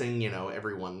discussing,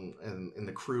 everyone in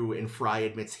the crew, and Fry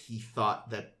admits he thought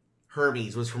that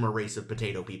Hermes was from a race of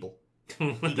potato people.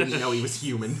 He didn't know he was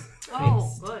human.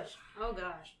 Oh, gosh. Oh,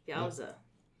 gosh. Yowza.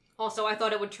 Also, I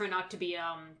thought it would turn out to be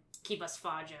Kivas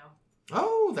Fajo.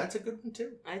 Oh, that's a good one,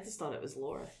 too. I just thought it was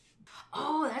Laura.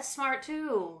 Oh, that's smart,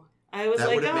 too. I was That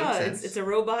like, would've made oh, sense. it's a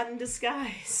robot in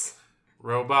disguise.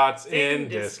 Robots in In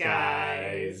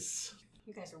disguise.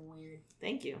 You guys are weird.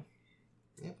 Thank you.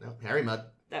 Yep, no, Harry Mudd.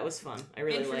 That was fun. I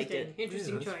really liked it.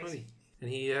 Interesting Yeah, that's choice. funny. And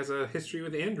he has a history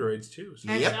with androids, too.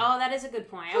 So. Yep. Oh, that is a good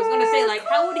point. I was going to say,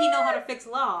 how would he know how to fix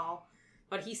Lal?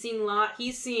 But he's seen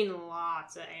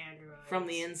lots of androids. From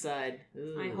the inside.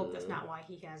 I hope that's Ooh. not why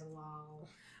he has Lal.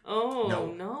 Oh,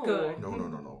 No. no. Good.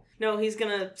 No. No, he's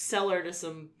gonna sell her to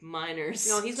some miners.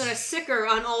 No, he's going to sick her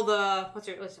on all the... What's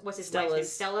his wife's name? Stellas.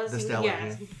 Stellas? The Stella, Yeah.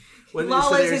 yeah. Well, Lal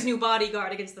so is there's- his new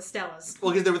bodyguard against the Stellas.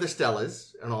 Well, because there were the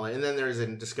Stellas and all that. And then there's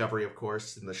in Discovery, of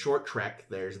course. In the short trek,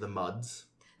 there's the Mudds.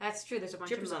 That's true. There's a bunch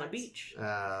Jippers of on a mods. beach.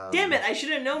 Um, Damn it, I should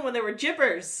have known when there were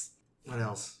jippers. What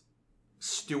else?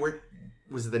 Stuart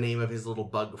was the name of his little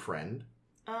bug friend.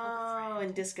 Oh,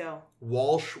 and disco.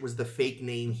 Walsh was the fake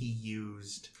name he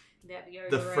used You're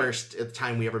right. first at the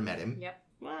time we ever met him. Yep.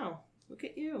 Wow, look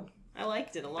at you. I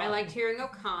liked it a lot. I liked hearing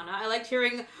Okana. I liked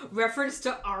hearing reference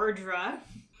to Ardra.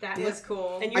 That Yeah. was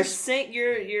cool. And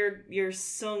your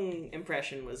Soong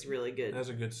impression was really good. That's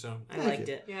a good song. I Thank liked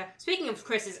you. it. Yeah. Speaking of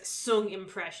Chris's Soong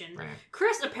impression, Right.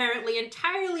 Chris apparently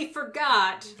entirely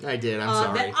forgot I did, I'm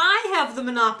sorry. that I have the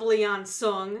monopoly on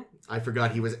Soong. I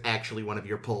forgot he was actually one of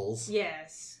your pulls.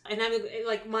 Yes. And I'm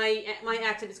like my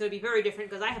accent is going to be very different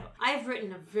because I've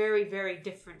written a very, very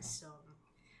different song.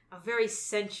 A very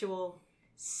sensual,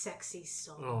 sexy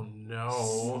song. Oh,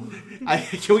 no.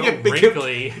 Can we get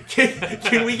wrinkly.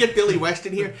 Can we get Billy West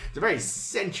in here? It's a very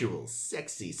sensual,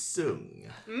 sexy song.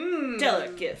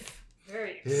 Delicate.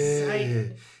 Very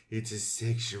excited. It's a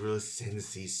sexual,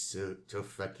 sensy so to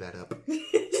fuck that up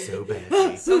so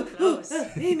badly. So close.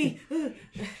 Amy.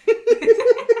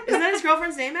 Isn't that his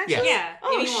girlfriend's name, actually? Yeah.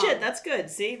 Oh, Amy Wong. shit, that's good.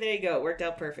 See, there you go. It worked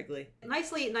out perfectly.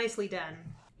 Nicely done.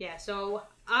 Yeah, so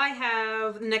I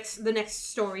have the next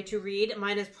story to read.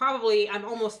 Mine is probably, I'm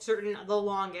almost certain, the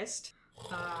longest.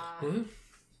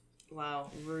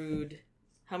 Wow, rude.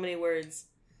 How many words?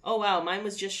 Oh, wow, mine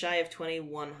was just shy of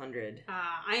 2,100.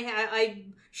 I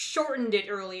shortened it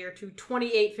earlier to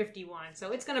 2851,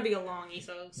 so it's gonna be a longie.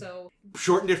 So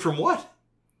Shortened it from what?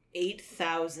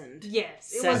 8,000.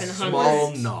 yes, it 700. was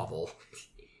Small novel.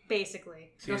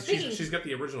 basically. See, Now, speaking, she's got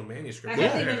the original manuscript. I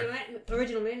have right the there.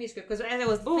 original manuscript because as I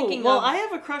was Ooh, thinking well, of, I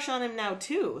have a crush on him now,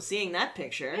 too, seeing that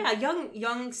picture. yeah,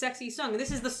 young, sexy song.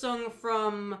 This is the song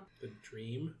from The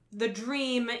Dream. The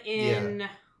Dream in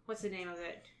what's the name of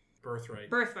it? Birthright.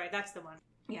 Birthright. That's the one.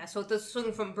 Yeah, so the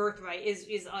Soong from Birthright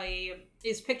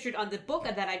is pictured on the book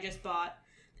that I just bought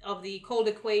of the Cold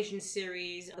Equation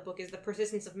series. The book is The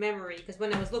Persistence of Memory, because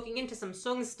when I was looking into some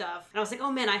Soong stuff, and I was like,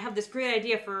 oh man, I have this great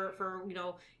idea for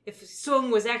if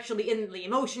Soong was actually in the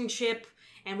emotion chip,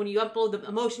 and when you upload the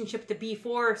emotion chip to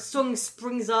B4, Soong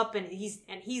springs up, and he's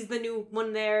the new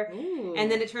one there. Ooh.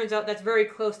 And then it turns out that's very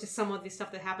close to some of the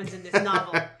stuff that happens in this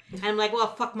novel. And I'm like, well,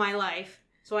 fuck my life.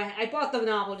 So I bought the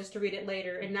novel just to read it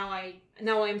later, and now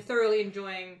I'm thoroughly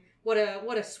enjoying what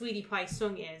a sweetie pie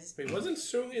Soong is. Wait, wasn't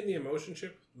Soong in the emotion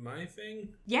chip my thing?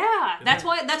 Yeah, that's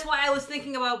why I was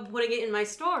thinking about putting it in my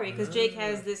story, because Jake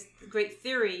has this great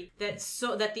theory that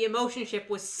the emotion chip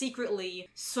was secretly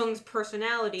Soong's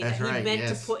personality that he meant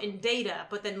to put in Data,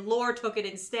 but then Lore took it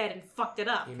instead and fucked it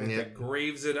up. He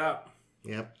graves it up.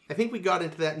 Yep. I think we got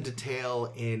into that in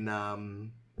detail in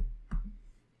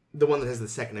the one that has the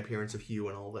second appearance of Hugh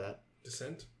and all that.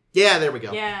 Descent? Yeah, there we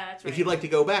go. Yeah, that's right. If you'd like to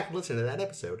go back and listen to that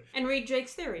episode. And read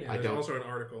Jake's theory. Yeah, there's also an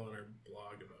article on our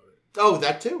blog about it. Oh,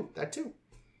 that too.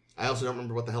 I also don't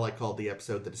remember what the hell I called the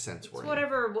episode the Descents were in.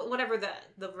 Whatever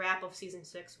the wrap of season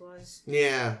 6 was.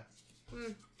 Yeah.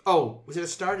 Oh, was it a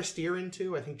star to steer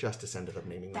into? I think Justice ended up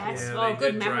naming that. They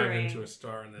good did memory. drive into a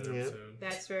star in that episode.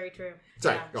 That's very true.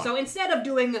 Sorry, go on. So instead of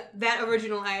doing that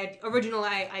original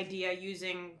idea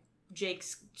using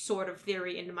Jake's sort of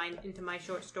theory into my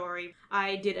short story,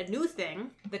 I did a new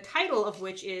thing, the title of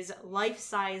which is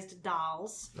Life-Sized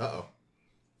Dolls. Uh-oh.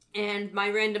 And my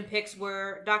random picks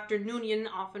were Dr. Noonien,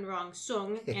 often wrong,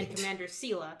 Soong, and Commander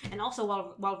Sela. And also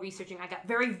while researching, I got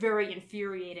very, very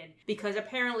infuriated, because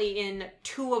apparently in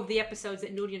 2 of the episodes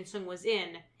that Noonien Soong was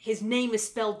in, his name is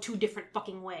spelled 2 different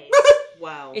fucking ways.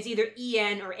 Wow. It's either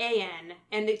E-N or A-N,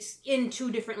 and it's in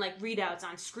 2 different readouts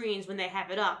on screens when they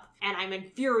have it up, and I'm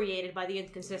infuriated by the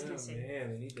inconsistency. Oh man,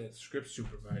 they need that script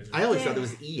supervisor. I always thought it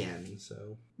was E-N,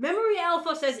 so... Memory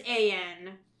Alpha says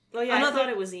A-N. Oh yeah, I thought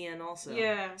it was Ian also.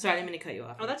 Yeah. Sorry, I didn't mean to cut you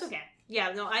off. Oh, that's okay.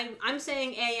 Yeah, no, I'm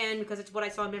saying A-N because it's what I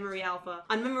saw in Memory Alpha.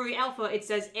 On Memory Alpha, it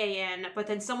says A-N, but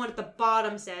then someone at the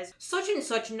bottom says, such and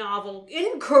such novel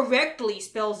incorrectly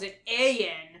spells it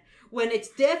A-N, when it's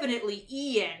definitely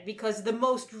E-N, because the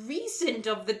most recent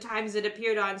of the times it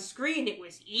appeared on screen, it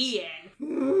was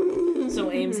E-N.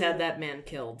 So Ames had that man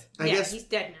killed. I guess he's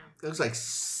dead now. it looks like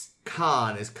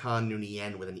Khan is Khan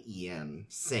Noonien with an E-N.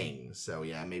 Sing. So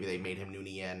yeah, maybe they made him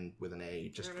Noonien with an A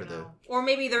just for the... Or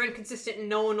maybe they're inconsistent and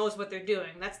no one knows what they're doing.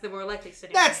 That's the more likely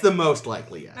scenario. That's the most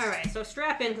likely, yes. Alright, so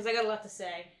strap in, because I got a lot to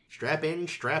say. Strap in,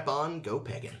 strap on, go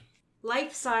pegging.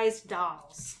 Life-sized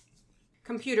dolls.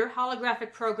 Computer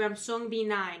holographic program Soong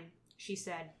B9, she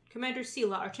said. Commander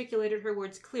Sela articulated her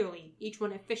words clearly, each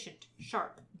one efficient,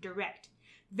 sharp, direct.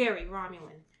 Very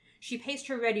Romulan. She paced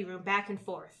her ready room back and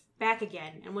forth. Back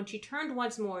again, and when she turned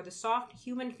once more, the soft,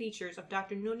 human features of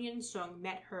Dr. Noonien Soong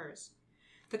met hers.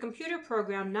 The computer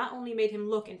program not only made him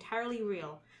look entirely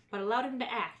real, but allowed him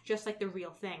to act just like the real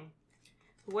thing.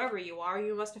 Whoever you are,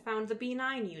 you must have found the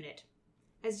B9 unit.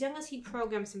 As young as he'd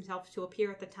programmed himself to appear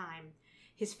at the time,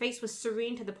 his face was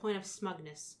serene to the point of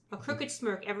smugness, a crooked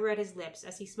smirk ever at his lips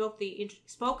as he spoke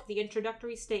the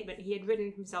introductory statement he had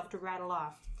written himself to rattle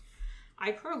off.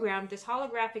 I programmed this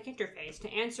holographic interface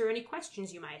to answer any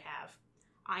questions you might have.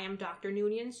 I am Dr.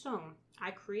 Noonien Soong. I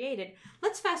created...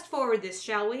 Let's fast forward this,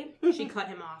 shall we? She cut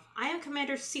him off. I am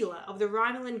Commander Sela of the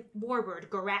Romulan warbird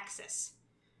Goraxis.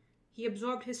 He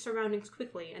absorbed his surroundings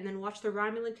quickly and then watched the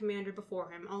Romulan commander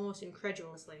before him almost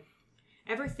incredulously.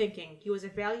 Ever thinking, he was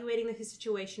evaluating his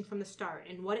situation from the start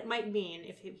and what it might mean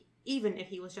even if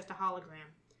he was just a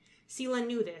hologram. Sela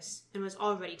knew this and was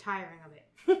already tiring of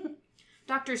it.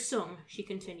 Dr. Soong, she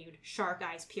continued, shark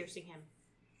eyes piercing him.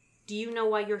 Do you know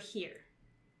why you're here?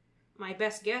 My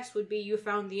best guess would be you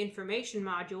found the information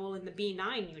module in the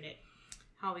B9 unit.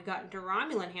 How we got into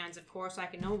Romulan hands, of course, I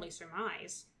can only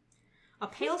surmise. A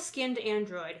pale-skinned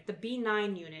android, the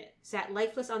B9 unit, sat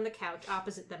lifeless on the couch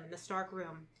opposite them in the stark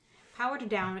room. Powered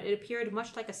down, it appeared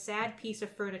much like a sad piece of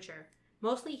furniture,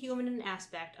 mostly human in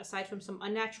aspect, aside from some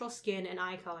unnatural skin and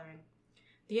eye coloring.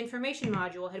 The information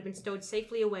module had been stowed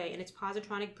safely away in its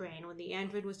positronic brain when the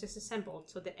android was disassembled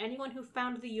so that anyone who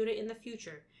found the unit in the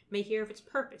future may hear of its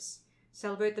purpose,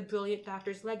 celebrate the brilliant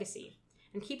doctor's legacy,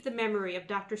 and keep the memory of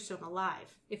Dr. Soong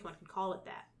alive, if one could call it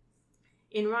that.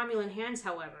 In Romulan hands,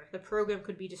 however, the program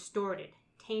could be distorted,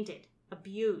 tainted,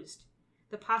 abused.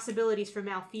 The possibilities for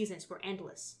malfeasance were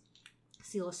endless.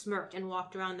 Sela smirked and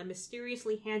walked around the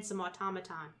mysteriously handsome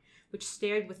automaton, which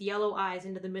stared with yellow eyes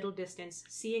into the middle distance,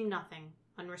 seeing nothing,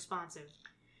 unresponsive.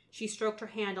 She stroked her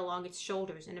hand along its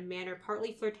shoulders in a manner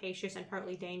partly flirtatious and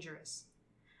partly dangerous.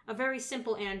 A very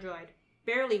simple android,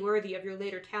 barely worthy of your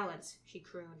later talents, she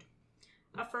crooned.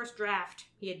 A first draft,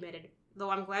 he admitted, though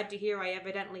I'm glad to hear I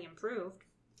evidently improved.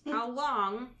 How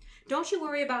long? Don't you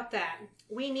worry about that.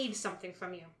 We need something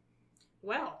from you.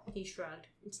 Well, he shrugged.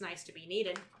 It's nice to be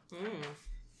needed.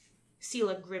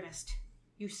 Sela grimaced.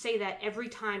 You say that every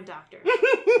time, Doctor.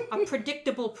 A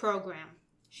predictable program,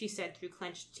 she said through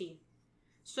clenched teeth.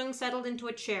 Soongs settled into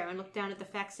a chair and looked down at the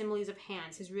facsimiles of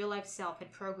hands his real-life self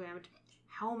had programmed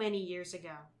how many years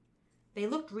ago. They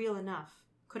looked real enough,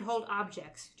 could hold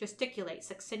objects, gesticulate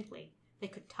succinctly. They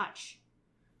could touch.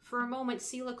 For a moment,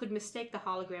 Sela could mistake the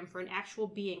hologram for an actual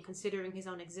being considering his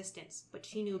own existence, but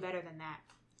she knew better than that.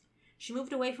 She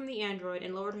moved away from the android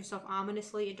and lowered herself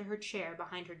ominously into her chair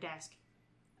behind her desk.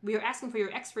 We are asking for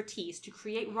your expertise to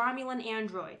create Romulan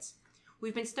androids.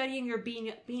 We've been studying your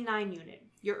B9 unit,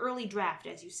 your early draft,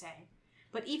 as you say.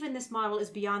 But even this model is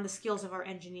beyond the skills of our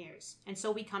engineers, and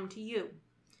so we come to you.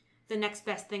 The next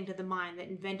best thing to the mind that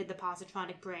invented the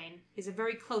positronic brain is a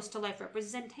very close-to-life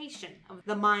representation of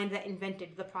the mind that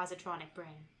invented the positronic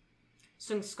brain.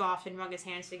 Soongs scoffed and wrung his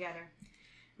hands together.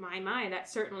 My, that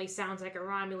certainly sounds like a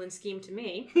Romulan scheme to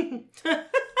me.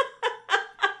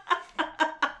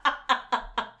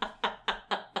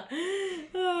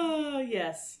 Oh,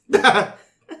 yes.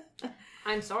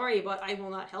 I'm sorry, but I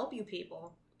will not help you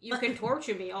people. You can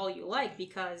torture me all you like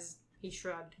because, he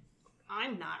shrugged,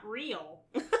 I'm not real.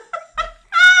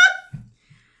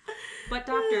 But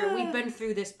Doctor, we've been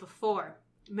through this before,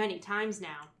 many times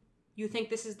now. You think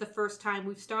this is the first time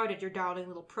we've started your darling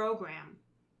little program?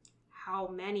 How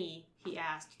many? He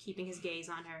asked, keeping his gaze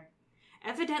on her.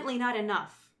 Evidently not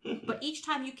enough. But each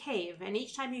time you cave, and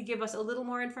each time you give us a little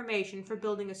more information for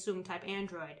building a Soong-type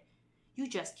android, you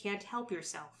just can't help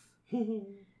yourself.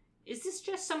 Is this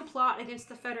just some plot against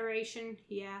the Federation?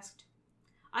 He asked.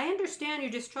 I understand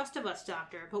your distrust of us,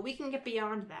 Doctor, but we can get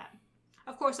beyond that.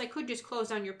 Of course, I could just close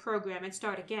down your program and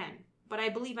start again, but I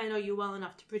believe I know you well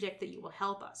enough to predict that you will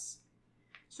help us.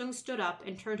 Soong stood up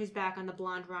and turned his back on the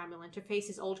blonde Romulan to face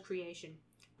his old creation.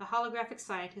 The holographic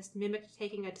scientist mimicked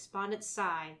taking a despondent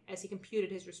sigh as he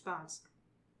computed his response.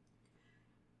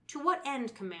 To what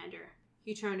end, Commander?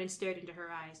 He turned and stared into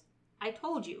her eyes. I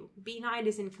told you, B9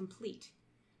 is incomplete.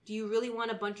 Do you really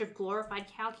want a bunch of glorified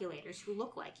calculators who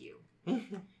look like you?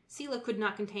 Sela could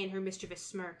not contain her mischievous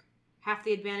smirk. Half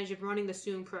the advantage of running the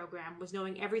Soong program was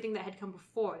knowing everything that had come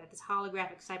before that this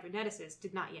holographic cyberneticist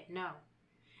did not yet know.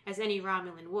 As any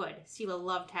Romulan would, Sela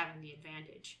loved having the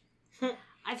advantage.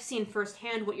 I've seen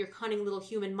firsthand what your cunning little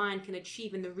human mind can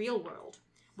achieve in the real world,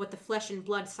 what the flesh and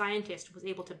blood scientist was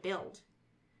able to build.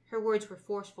 Her words were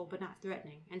forceful but not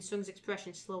threatening, and Soong's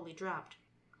expression slowly dropped.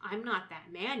 I'm not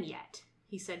that man yet,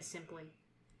 he said simply.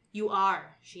 You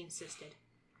are, she insisted.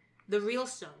 The real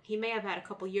Soong, he may have had a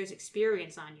couple years'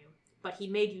 experience on you, but he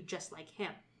made you just like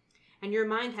him. And your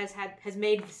mind has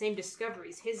made the same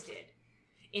discoveries his did.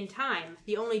 In time,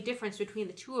 the only difference between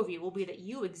the two of you will be that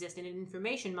you exist in an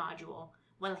information module,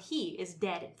 while he is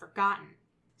dead and forgotten.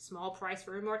 Small price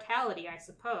for immortality, I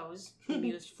suppose, he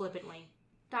mused flippantly.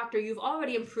 Doctor, you've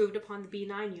already improved upon the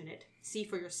B9 unit. See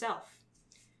for yourself.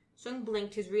 Soong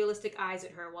blinked his realistic eyes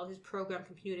at her while his program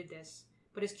computed this,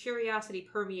 but his curiosity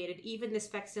permeated even this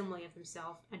facsimile of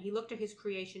himself, and he looked at his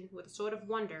creation with a sort of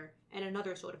wonder and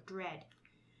another sort of dread.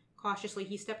 Cautiously,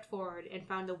 he stepped forward and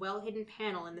found a well-hidden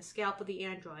panel in the scalp of the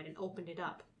android and opened it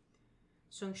up.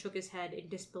 Soong shook his head in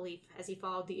disbelief as he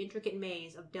followed the intricate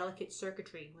maze of delicate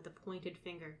circuitry with a pointed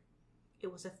finger.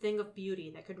 It was a thing of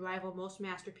beauty that could rival most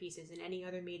masterpieces in any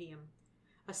other medium.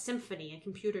 A symphony in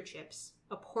computer chips,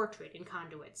 a portrait in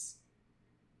conduits.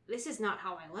 This is not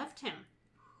how I left him.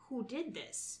 Who did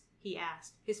this? He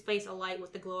asked, his face alight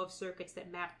with the glow of circuits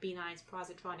that mapped B9's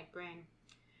positronic brain.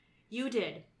 You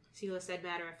did, Sela said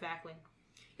matter-of-factly.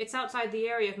 It's outside the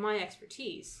area of my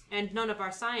expertise, and none of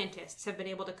our scientists have been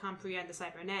able to comprehend the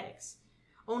cybernetics.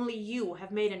 Only you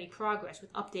have made any progress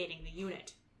with updating the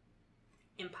unit.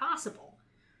 Impossible.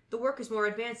 The work is more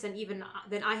advanced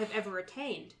than I have ever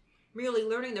attained. Merely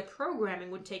learning the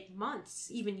programming would take months,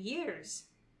 even years.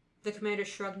 The commander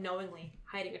shrugged knowingly,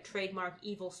 hiding a trademark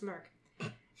evil smirk.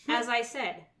 As I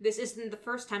said, this isn't the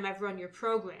first time I've run your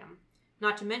program.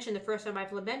 Not to mention the first time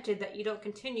I've lamented that you don't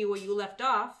continue where you left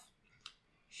off.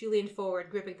 She leaned forward,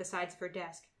 gripping the sides of her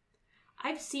desk.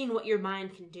 I've seen what your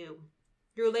mind can do.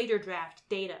 Your later draft,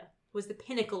 Data, was the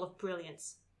pinnacle of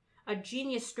brilliance. A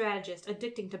genius strategist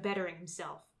addicting to bettering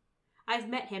himself. I've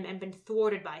met him and been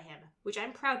thwarted by him, which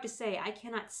I'm proud to say I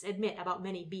cannot admit about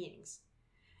many beings.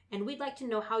 And we'd like to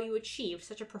know how you achieved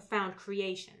such a profound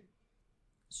creation.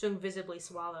 Soong visibly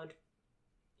swallowed.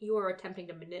 You are attempting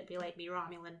to manipulate me,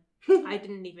 Romulan. I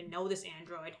didn't even know this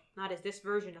android, not as this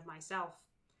version of myself.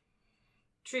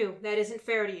 True, that isn't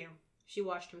fair to you. She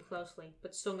watched him closely,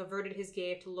 but Soong averted his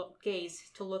gaze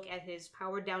to look at his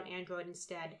powered-down android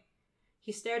instead.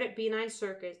 He stared at B9's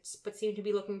circuits, but seemed to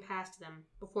be looking past them,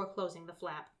 before closing the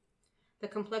flap. The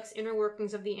complex inner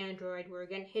workings of the android were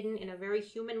again hidden in a very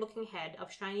human-looking head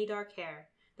of shiny dark hair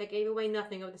that gave away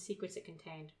nothing of the secrets it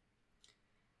contained.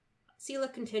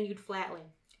 Sela continued flatly.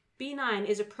 B9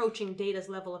 is approaching Data's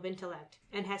level of intellect,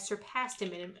 and has surpassed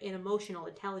him in emotional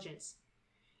intelligence.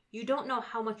 You don't know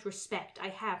how much respect I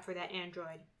have for that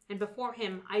android, and before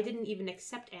him, I didn't even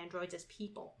accept androids as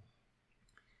people.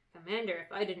 Commander,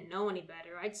 if I didn't know any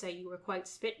better, I'd say you were quite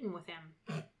smitten with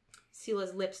him.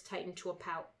 Sela's lips tightened to a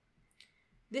pout.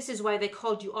 This is why they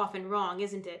called you often wrong,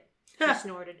 isn't it? He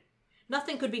snorted.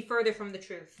 Nothing could be further from the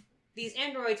truth. These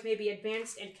androids may be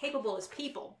advanced and capable as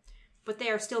people, but they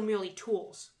are still merely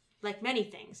tools. Like many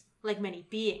things, like many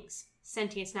beings,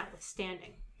 sentience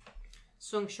notwithstanding.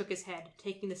 Soong shook his head,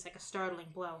 taking this like a startling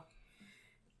blow.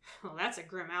 Well, that's a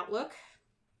grim outlook.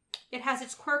 It has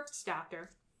its quirks,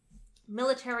 Doctor.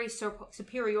 Military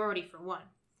superiority for one.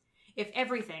 If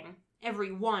everything,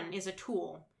 everyone is a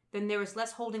tool, then there is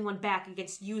less holding one back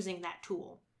against using that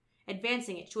tool.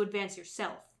 Advancing it to advance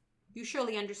yourself. You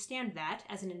surely understand that,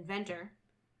 as an inventor.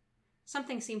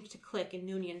 Something seemed to click in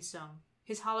Noonien Soong,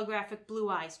 his holographic blue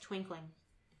eyes twinkling.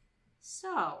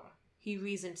 So, he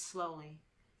reasoned slowly,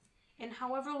 in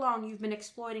however long you've been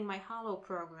exploiting my holo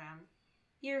program,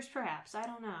 years perhaps, I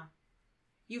don't know,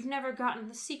 you've never gotten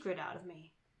the secret out of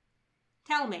me.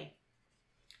 Tell me.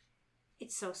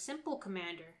 It's so simple,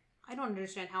 Commander. I don't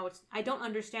understand how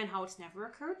it's never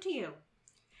occurred to you.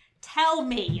 Tell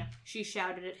me, she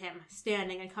shouted at him,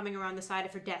 standing and coming around the side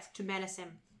of her desk to menace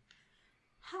him.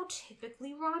 How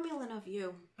typically Romulan of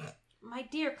you. My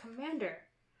dear Commander,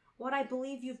 what I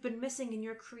believe you've been missing in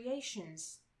your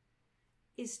creations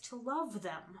is to love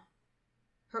them.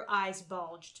 Her eyes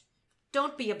bulged.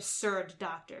 Don't be absurd,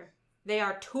 Doctor. They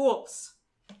are tools.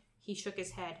 He shook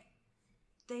his head.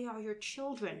 They are your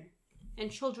children, and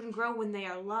children grow when they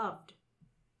are loved.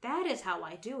 That is how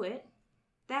I do it.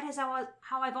 That is how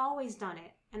I've always done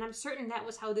it, and I'm certain that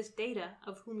was how this Data,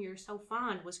 of whom you're so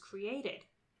fond, was created.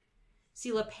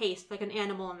 Sela paced like an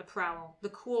animal on the prowl, the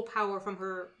cool power from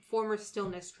her former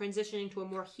stillness transitioning to a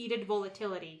more heated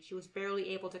volatility she was barely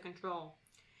able to control.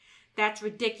 That's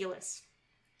ridiculous.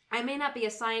 I may not be a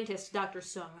scientist, Dr.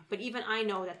 Soong, but even I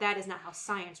know that is not how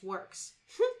science works.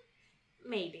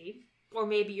 Maybe. Or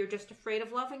maybe you're just afraid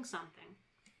of loving something.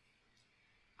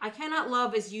 I cannot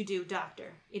love as you do,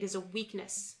 Doctor. It is a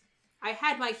weakness. I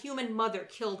had my human mother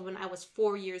killed when I was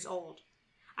 4 years old.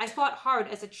 I fought hard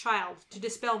as a child to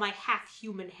dispel my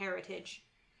half-human heritage.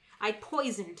 I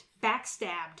poisoned,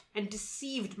 backstabbed, and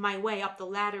deceived my way up the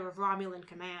ladder of Romulan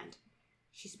command.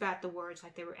 She spat the words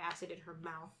like they were acid in her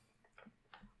mouth.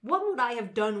 What would I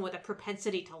have done with a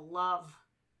propensity to love?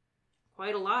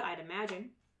 Quite a lot, I'd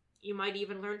imagine. You might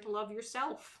even learn to love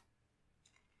yourself.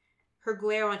 Her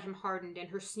glare on him hardened, and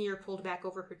her sneer pulled back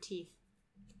over her teeth.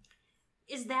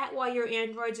 Is that why your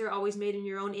androids are always made in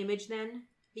your own image, then?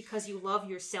 Because you love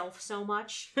yourself so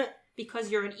much?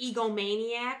 Because you're an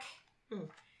egomaniac?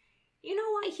 You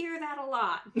know, I hear that a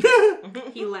lot.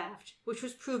 He laughed, which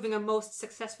was proving a most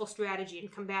successful strategy in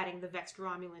combating the vexed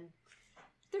Romulan.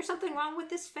 There's something wrong with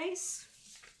this face?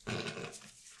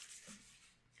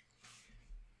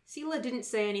 Sela didn't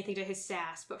say anything to his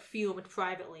sass, but fumed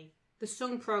privately. The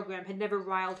Soong program had never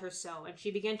riled her so, and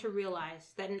she began to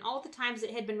realize that in all the times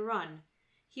it had been run,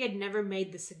 he had never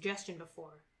made this suggestion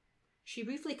before. She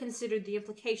briefly considered the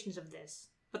implications of this,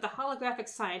 but the holographic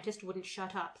scientist wouldn't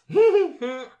shut up.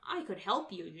 I could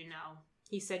help you, you know,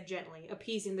 he said gently,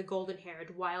 appeasing the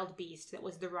golden-haired wild beast that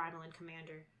was the Romulan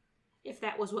commander. If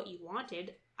that was what you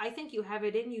wanted, I think you have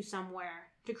it in you somewhere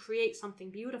to create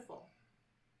something beautiful.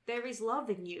 There is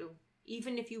love in you.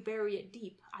 Even if you bury it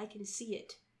deep, I can see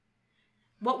it.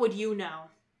 What would you know?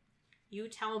 You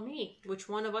tell me which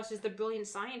one of us is the brilliant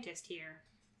scientist here.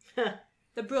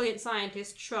 The brilliant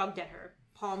scientist shrugged at her,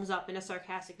 palms up in a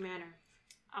sarcastic manner.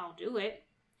 I'll do it.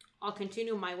 I'll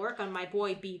continue my work on my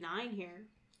boy B9 here.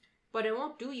 But it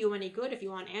won't do you any good if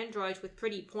you want androids with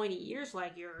pretty pointy ears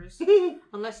like yours,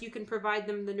 unless you can provide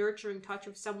them the nurturing touch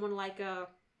of someone like a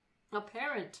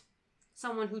parent.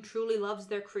 Someone who truly loves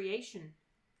their creation.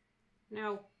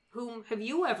 Now, whom have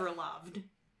you ever loved?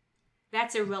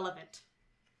 That's irrelevant.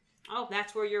 Oh,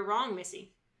 that's where you're wrong,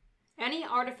 Missy. Any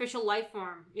artificial life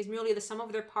form is merely the sum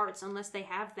of their parts unless they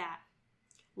have that.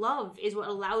 Love is what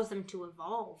allows them to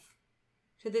evolve.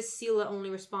 To this, Sela only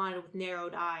responded with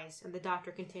narrowed eyes, and the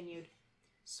doctor continued.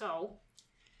 So,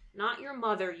 not your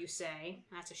mother, you say.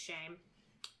 That's a shame.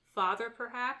 Father,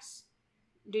 perhaps?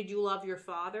 Did you love your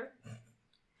father?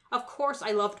 Of course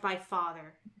I loved my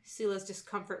father. Sela's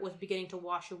discomfort was beginning to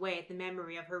wash away at the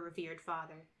memory of her revered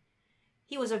father.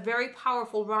 He was a very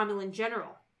powerful Romulan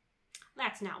general.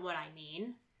 That's not what I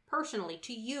mean. Personally,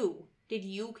 to you, did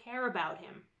you care about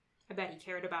him? I bet he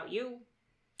cared about you.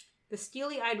 The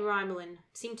steely-eyed Romulan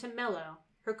seemed to mellow,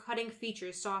 her cutting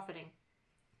features softening.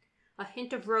 A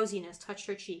hint of rosiness touched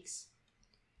her cheeks.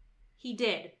 He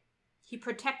did. He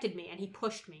protected me and he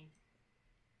pushed me.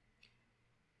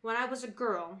 When I was a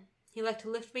girl, he liked to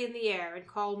lift me in the air and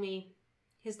call me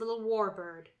his little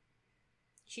warbird.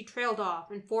 She trailed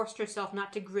off and forced herself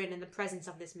not to grin in the presence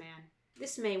of this man.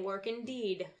 This may work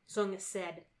indeed, Soongs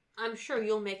said. I'm sure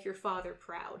you'll make your father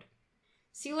proud.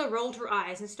 Sela rolled her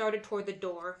eyes and started toward the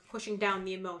door, pushing down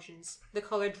the emotions, the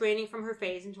color draining from her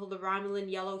face until the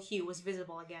Romulan yellow hue was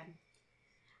visible again.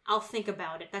 I'll think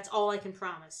about it, that's all I can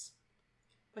promise.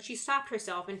 But she stopped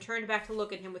herself and turned back to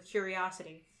look at him with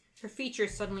curiosity, her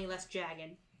features suddenly less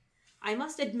jagged. I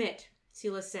must admit,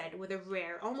 Sela said, with a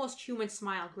rare, almost human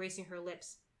smile gracing her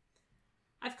lips,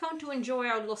 I've come to enjoy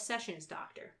our little sessions,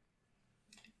 Doctor.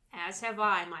 As have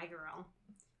I, my girl.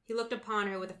 He looked upon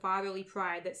her with a fatherly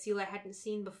pride that Sela hadn't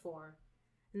seen before,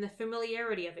 and the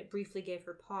familiarity of it briefly gave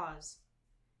her pause.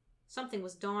 Something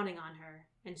was dawning on her,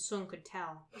 and Soong could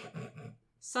tell.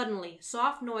 Suddenly,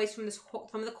 soft noise from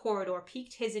the corridor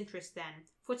piqued his interest then,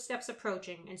 footsteps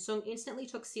approaching, and Soong instantly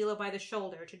took Sela by the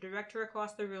shoulder to direct her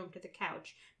across the room to the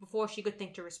couch before she could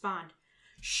think to respond.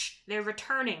 Shh! They're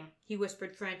returning, he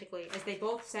whispered frantically as they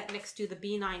both sat next to the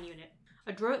B9 unit.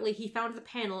 Adroitly, he found the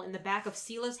panel in the back of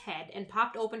Sela's head and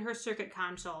popped open her circuit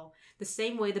console the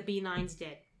same way the B9s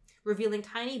did, revealing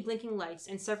tiny blinking lights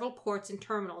and several ports and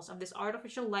terminals of this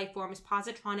artificial lifeform's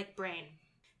positronic brain.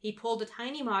 He pulled a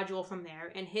tiny module from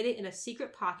there and hid it in a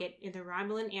secret pocket in the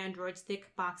Romulan android's thick,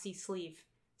 boxy sleeve.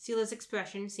 Sela's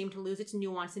expression seemed to lose its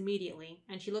nuance immediately,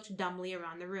 and she looked dumbly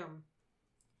around the room.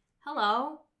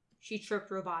 Hello, she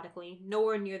chirped robotically,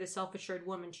 nowhere near the self-assured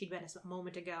woman she'd been a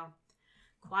moment ago.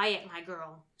 Quiet, my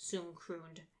girl, Soong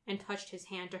crooned, and touched his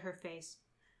hand to her face.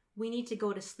 We need to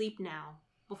go to sleep now,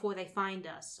 before they find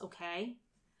us, okay?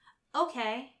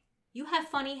 Okay. You have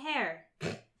funny hair.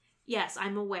 Yes,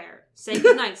 I'm aware. Say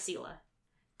goodnight, Sela.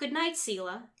 Good night,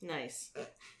 Sela. Nice.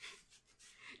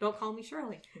 Don't call me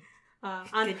Shirley.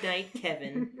 Good night,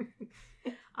 Kevin.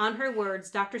 On her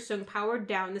words, Dr. Soong powered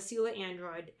down the Sela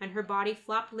android, and her body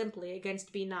flopped limply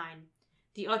against B9.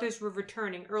 The others were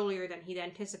returning earlier than he'd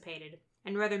anticipated,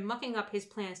 and rather mucking up his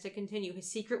plans to continue his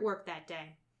secret work that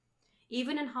day.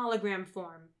 Even in hologram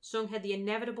form, Soong had the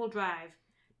inevitable drive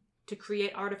to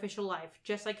create artificial life,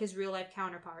 just like his real-life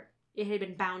counterpart. It had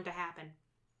been bound to happen.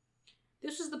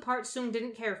 This was the part Soong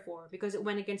didn't care for, because it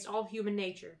went against all human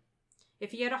nature.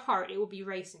 If he had a heart, it would be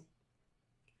racing.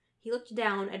 He looked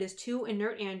down at his two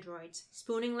inert androids,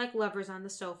 spooning like lovers on the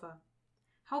sofa.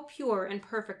 How pure and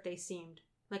perfect they seemed,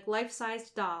 like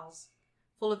life-sized dolls,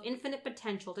 full of infinite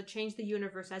potential to change the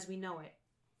universe as we know it.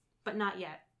 But not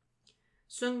yet.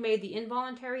 Soong made the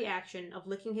involuntary action of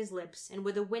licking his lips, and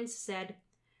with a wince said,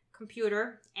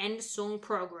 Computer, end Soong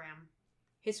program.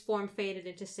 His form faded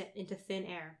into thin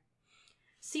air.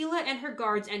 Sela and her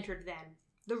guards entered then.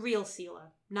 The real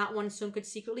Sela, not one Soong could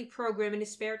secretly program in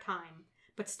his spare time,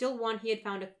 but still one he had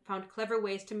found clever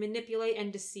ways to manipulate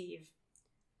and deceive.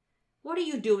 What are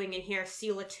you doing in here,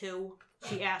 Sela 2?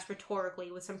 She asked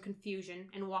rhetorically with some confusion,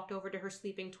 and walked over to her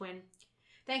sleeping twin.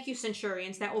 Thank you,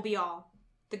 Centurions, that will be all.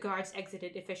 The guards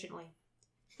exited efficiently.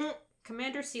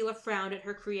 Commander Sela frowned at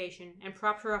her creation and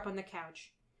propped her up on the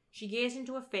couch. She gazed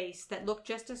into a face that looked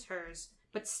just as hers,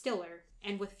 but stiller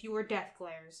and with fewer death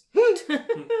glares,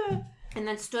 and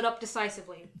then stood up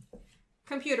decisively.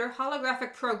 Computer,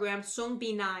 holographic program Soong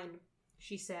B9,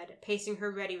 she said, pacing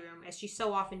her ready room as she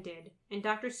so often did, and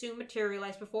Dr. Soong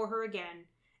materialized before her again,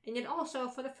 and yet also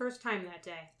for the first time that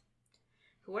day.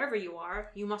 Whoever you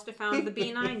are, you must have found the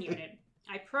B9 unit.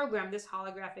 I programmed this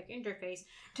holographic interface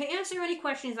to answer any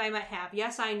questions I might have.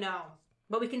 Yes, I know.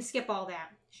 But we can skip all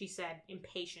that, she said,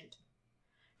 impatient.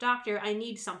 Doctor, I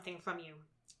need something from you.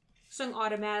 Soong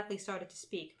automatically started to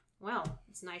speak. Well,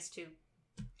 it's nice too.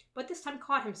 But this time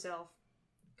caught himself.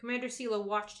 Commander Sela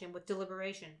watched him with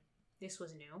deliberation. This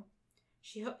was new.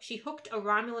 She hooked a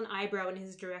Romulan eyebrow in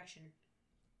his direction.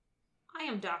 I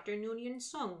am Dr. Noonien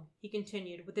Soong, he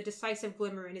continued, with a decisive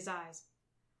glimmer in his eyes.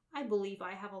 I believe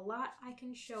I have a lot I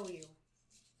can show you.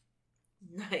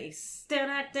 Nice.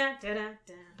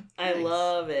 Da-da-da-da-da-da. I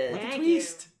love it. Thank you.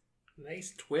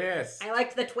 Nice twist. I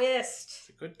liked the twist. It's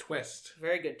a good twist.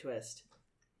 Very good twist.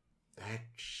 That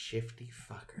shifty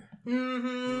fucker.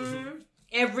 Mm-hmm.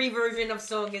 Every version of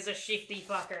Soong is a shifty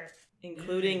fucker.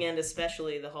 Including and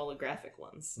especially the holographic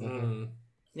ones. Mm.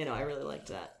 You know, I really liked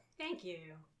that. Thank you.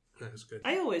 That was good.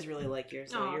 I always really like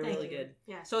yours, so you're thank really you. good.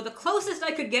 Yeah, so the closest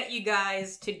I could get you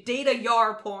guys to data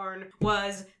yar porn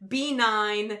was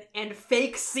B9 and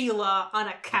fake Sela on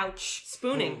a couch.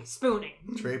 Spooning. Spooning.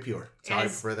 It's very pure. It's how I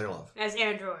prefer their love. As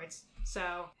androids.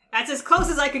 So, that's as close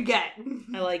as I could get.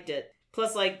 I liked it.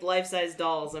 Plus, like, life-size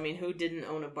dolls. I mean, who didn't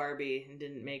own a Barbie and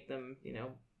didn't make them,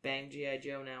 bang G.I.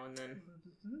 Joe now and then?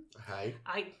 Hi.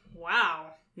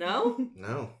 Wow. No?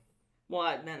 No. Well,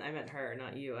 I meant her,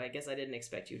 not you. I guess I didn't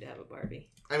expect you to have a Barbie.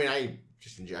 I mean, I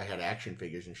had action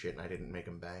figures and shit, and I didn't make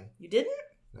them bang. You didn't?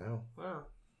 No. Wow.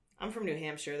 I'm from New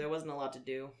Hampshire. There wasn't a lot to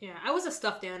do. Yeah, I was a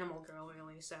stuffed animal girl,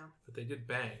 really, so. But they did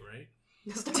bang, right?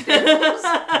 Stuffed animals?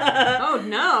 Oh,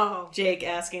 no. Jake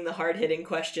asking the hard-hitting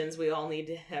questions we all need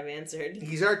to have answered.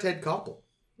 He's our Ted Koppel.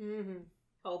 Mm-hmm.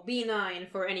 Oh, B9,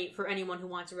 for anyone who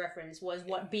wants a reference, was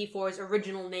what B4's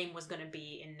original name was going to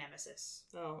be in Nemesis.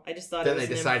 Oh, I just thought Then it was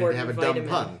they an decided to important have a vitamin.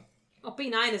 dumb pun. Oh,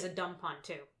 B9 is a dumb pun,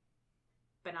 too.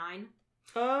 Benign?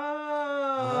 Oh.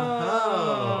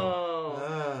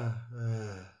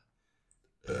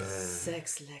 Oh.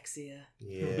 Sex Lexia.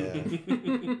 Yeah.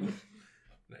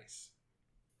 Nice.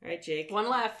 All right, Jake. One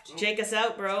left. Jake us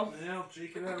out, bro. Yeah,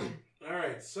 Jake it out. All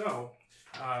right, so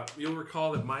you'll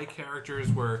recall that my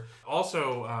characters were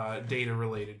also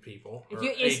data-related people.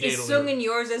 Is Soong in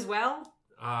yours as well?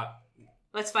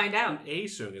 Let's find out. A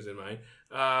Soong is in mine.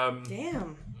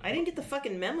 Damn. I didn't get the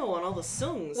fucking memo on all the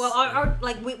Soongs. Well,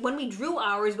 when we drew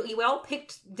ours, we all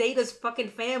picked Data's fucking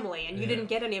family, and you didn't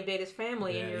get any of Data's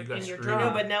family in your screwed. draw.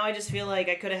 No, but now I just feel like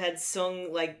I could have had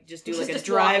Soong, just do Just a walk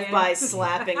drive-by in.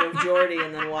 slapping of Jordy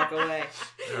and then walk away.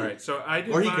 All right, so I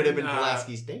did. Or he mine, could have been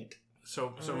Pulaski's date.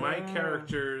 So my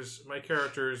characters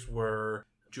were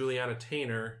Juliana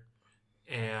Tainer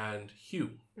and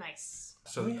Hugh. Nice.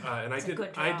 So and That's a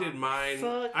good I draw. did mine.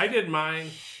 Fuck. I did mine.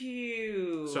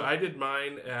 Phew. So I did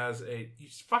mine as a. You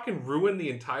fucking ruined the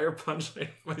entire punchline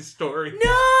of my story.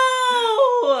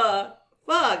 No!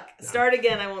 Fuck. Start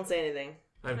again. I won't say anything.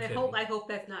 I'm kidding. I hope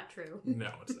that's not true.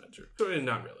 No, it's not true. So,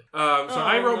 not really.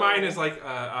 I wrote mine as like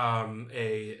a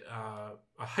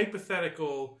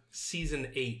hypothetical season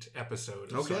 8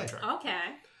 episode of Star Trek.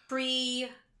 Okay. 3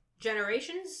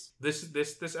 generations?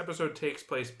 This episode takes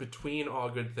place between All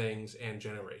Good Things and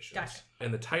Generations. Gotcha.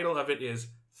 And the title of it is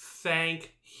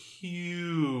Thank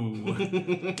You.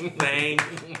 Thank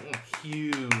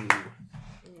You.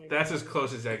 That's as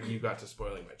close as you got to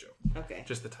spoiling my joke. Okay.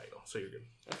 Just the title, so you're good.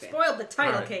 Okay. Spoiled the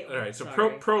title, All right, Caitlin. all right, so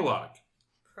Sorry. prologue.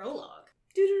 Prologue.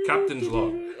 Captain's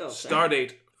log. Oh, sorry.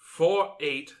 Stardate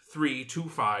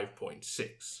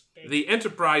 48325.6. The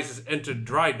Enterprise has entered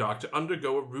dry dock to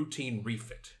undergo a routine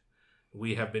refit.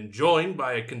 We have been joined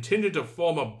by a contingent of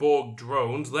former Borg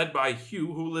drones led by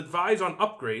Hugh, who will advise on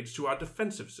upgrades to our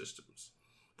defensive systems.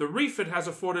 The refit has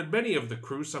afforded many of the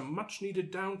crew some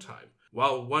much-needed downtime,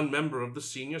 while one member of the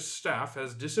senior staff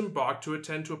has disembarked to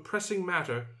attend to a pressing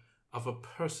matter of a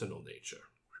personal nature.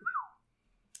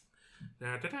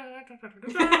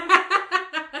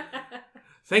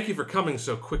 Thank you for coming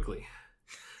so quickly.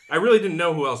 I really didn't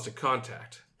know who else to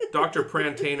contact. Dr.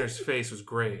 Prantainer's face was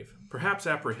grave, perhaps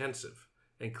apprehensive,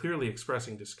 and clearly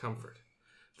expressing discomfort.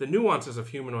 The nuances of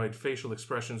humanoid facial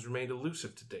expressions remained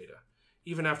elusive to Data,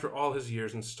 even after all his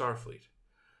years in Starfleet.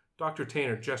 Dr.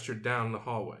 Tainer gestured down the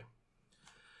hallway.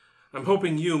 I'm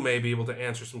hoping you may be able to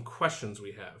answer some questions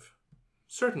we have.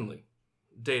 Certainly,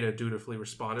 Data dutifully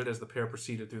responded as the pair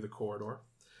proceeded through the corridor.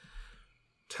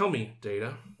 Tell me,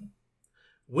 Data,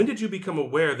 when did you become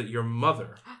aware that your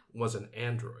mother was an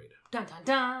android? Dun dun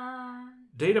dun.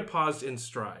 Data paused in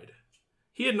stride.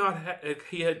 He had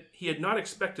not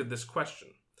expected this question.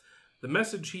 The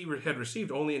message he had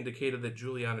received only indicated that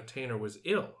Juliana Tainer was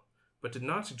ill, but did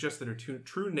not suggest that her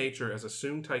true nature as a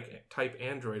Soong-type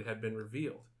android had been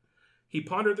revealed. He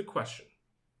pondered the question.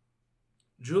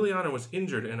 Juliana was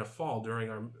injured in a fall during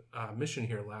our mission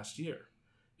here last year.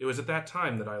 It was at that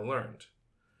time that I learned.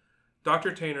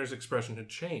 Dr. Tainer's expression had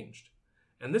changed,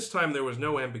 and this time there was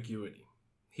no ambiguity.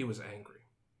 He was angry.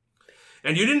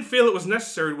 And you didn't feel it was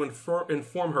necessary to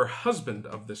inform her husband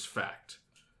of this fact.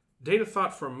 Data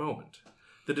thought for a moment.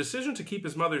 The decision to keep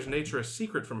his mother's nature a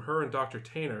secret from her and Dr.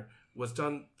 Tainer was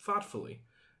done thoughtfully,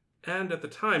 and at the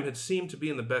time had seemed to be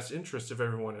in the best interest of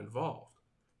everyone involved.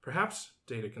 Perhaps,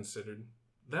 Data considered,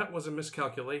 that was a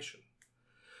miscalculation.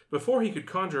 Before he could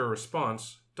conjure a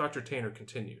response, Dr. Tainer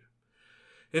continued.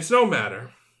 It's no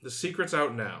matter. The secret's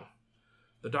out now.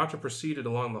 The doctor proceeded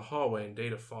along the hallway and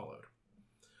Data followed.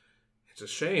 It's a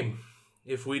shame.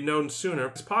 If we'd known sooner,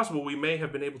 it's possible we may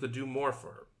have been able to do more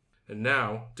for her. And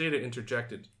now, Data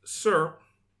interjected, Sir,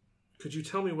 could you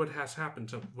tell me what has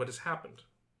happened?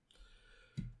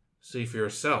 See for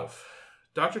yourself.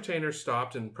 Dr. Tainer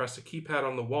stopped and pressed a keypad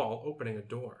on the wall, opening a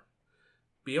door.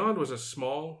 Beyond was a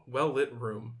small, well-lit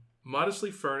room,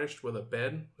 modestly furnished with a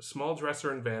bed, a small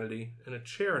dresser and vanity, and a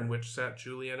chair in which sat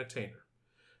Juliana Tainer.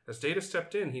 As Data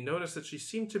stepped in, he noticed that she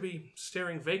seemed to be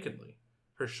staring vacantly,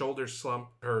 her shoulders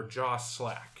slumped, her jaw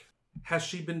slack. "Has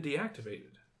she been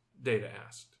deactivated?" Data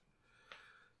asked.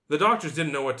 The doctors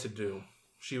didn't know what to do.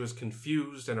 She was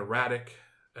confused and erratic.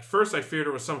 At first, I feared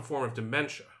it was some form of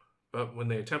dementia, but when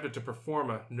they attempted to perform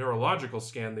a neurological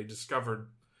scan, they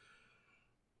discovered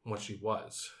what she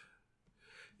was.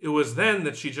 It was then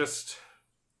that she just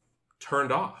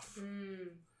turned off.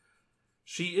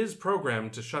 She is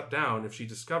programmed to shut down if she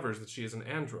discovers that she is an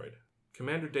android.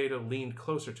 Commander Data leaned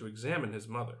closer to examine his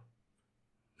mother.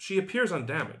 She appears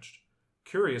undamaged.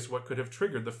 Curious what could have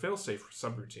triggered the failsafe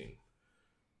subroutine.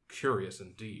 Curious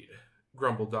indeed,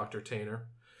 grumbled Dr. Tainer.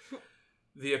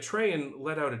 The Atreyan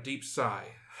let out a deep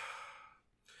sigh.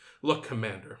 Look,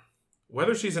 Commander,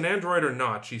 whether she's an android or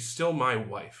not, she's still my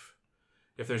wife.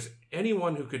 If there's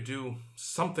anyone who could do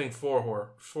something for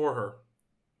her,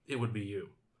 it would be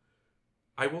you.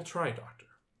 I will try, Doctor.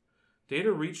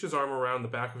 Data reached his arm around the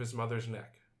back of his mother's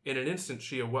neck. In an instant,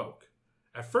 she awoke.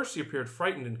 At first, she appeared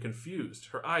frightened and confused,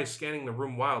 her eyes scanning the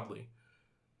room wildly.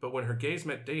 But when her gaze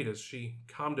met Data's, she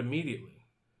calmed immediately,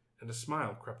 and a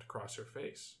smile crept across her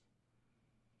face.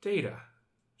 Data,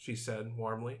 she said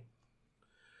warmly.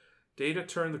 Data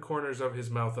turned the corners of his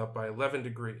mouth up by 11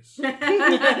 degrees.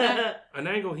 An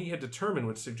angle he had determined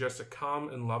would suggest a calm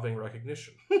and loving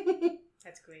recognition.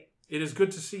 That's great. It is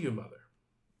good to see you, Mother.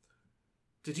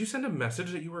 Did you send a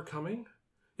message that you were coming?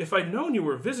 If I'd known you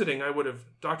were visiting, I would have...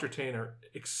 Dr. Tainer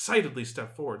excitedly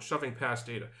stepped forward, shoving past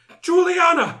Data.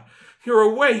 Juliana! You're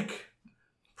awake!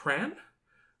 Pran?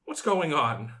 What's going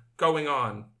on? Going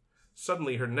on.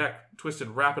 Suddenly her neck twisted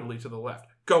rapidly to the left.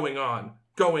 Going on.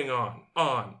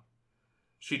 On.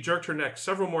 She jerked her neck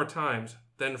several more times,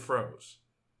 then froze.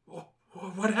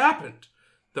 What happened?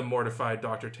 The mortified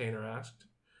Dr. Tainer asked.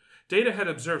 Data had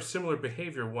observed similar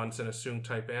behavior once in a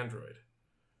Soong-type android.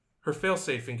 Her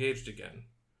failsafe engaged again.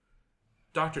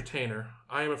 Dr. Tainer,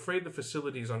 I am afraid the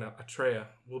facilities on Atreya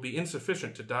will be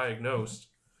insufficient to diagnose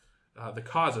the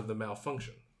cause of the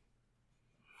malfunction.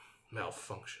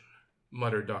 Malfunction,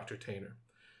 muttered Dr. Tainer.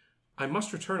 I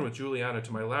must return with Juliana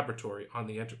to my laboratory on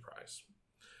the Enterprise.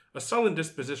 A sullen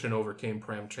disposition overcame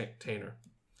Pram Tainer.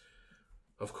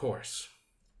 Of course.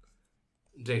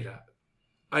 Data,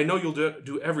 I know you'll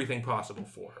do everything possible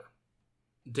for her.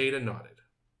 Data nodded.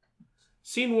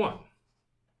 Scene 1.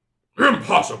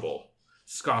 Impossible,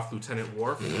 scoffed Lieutenant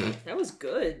Worf. That was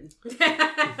good.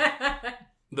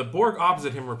 The Borg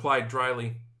opposite him replied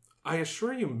dryly, I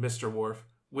assure you, Mr. Worf,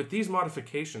 with these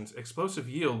modifications, explosive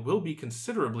yield will be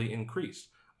considerably increased.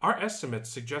 Our estimates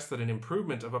suggest that an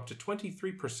improvement of up to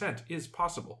 23% is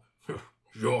possible.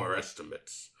 Your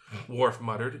estimates, Worf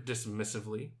muttered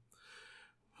dismissively.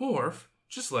 Worf,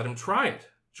 just let him try it,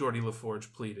 Geordi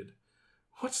LaForge pleaded.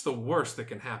 What's the worst that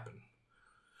can happen?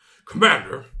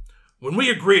 Commander, when we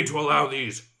agreed to allow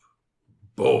these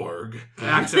Borg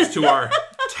access to our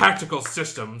tactical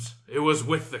systems, it was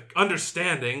with the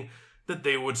understanding that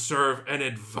they would serve an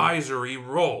advisory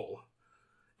role.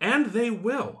 And they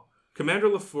will. Commander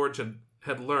LaForge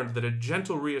had learned that a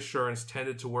gentle reassurance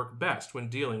tended to work best when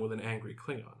dealing with an angry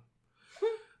Klingon.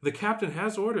 The captain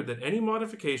has ordered that any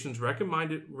modifications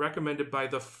recommended by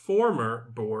the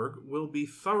former Borg will be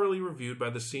thoroughly reviewed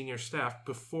by the senior staff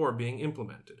before being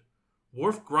implemented.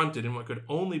 Worf grunted in what could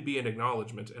only be an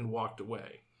acknowledgement and walked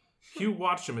away. Hugh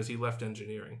watched him as he left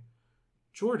engineering.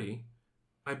 Geordi,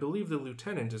 I believe the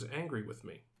lieutenant is angry with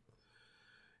me.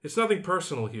 It's nothing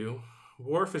personal, Hugh.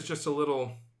 Worf is just a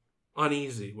little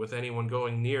uneasy with anyone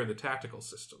going near the tactical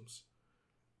systems.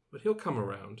 But he'll come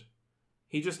around.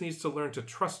 He just needs to learn to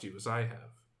trust you as I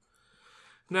have.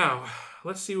 Now,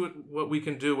 let's see what we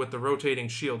can do with the rotating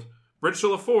shield. Bridge to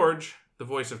LaForge, the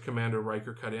voice of Commander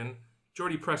Riker cut in.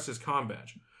 Geordi pressed his comm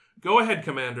badge. Go ahead,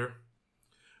 Commander.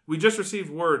 We just received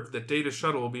word that Data's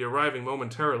shuttle will be arriving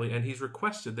momentarily, and he's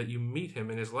requested that you meet him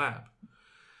in his lab.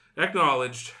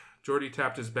 Acknowledged. Geordi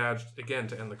tapped his badge again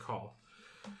to end the call.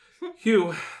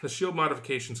 Hugh, the shield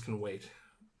modifications can wait.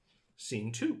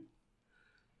 Scene 2.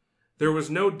 There was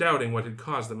no doubting what had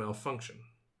caused the malfunction.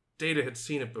 Data had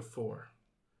seen it before.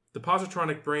 The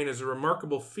positronic brain is a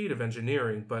remarkable feat of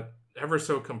engineering, but ever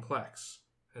so complex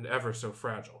and ever so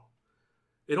fragile.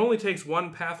 It only takes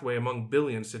one pathway among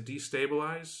billions to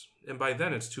destabilize, and by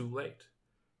then it's too late.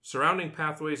 Surrounding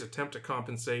pathways attempt to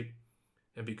compensate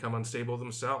and become unstable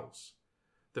themselves.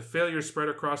 The failures spread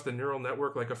across the neural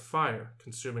network like a fire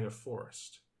consuming a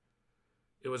forest.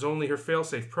 It was only her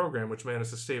failsafe program which managed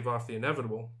to stave off the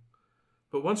inevitable,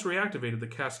 But once reactivated, the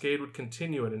cascade would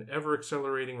continue at an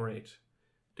ever-accelerating rate.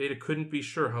 Data couldn't be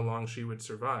sure how long she would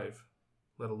survive,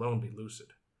 let alone be lucid.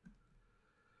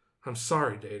 I'm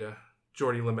sorry, Data,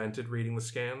 Geordi lamented, reading the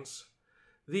scans.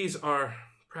 These are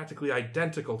practically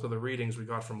identical to the readings we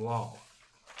got from Lal.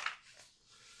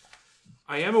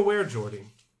 I am aware, Geordi.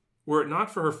 Were it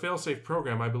not for her failsafe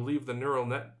program, I believe the neural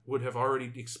net would have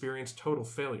already experienced total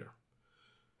failure.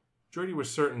 Geordi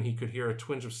was certain he could hear a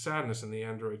twinge of sadness in the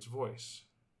android's voice.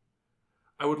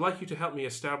 I would like you to help me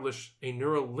establish a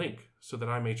neural link so that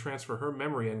I may transfer her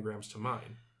memory engrams to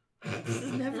mine. This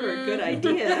is never a good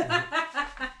idea.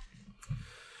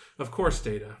 Of course,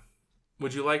 Data.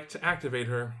 Would you like to activate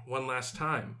her one last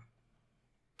time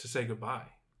to say goodbye?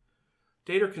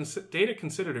 Data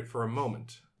considered it for a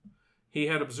moment. He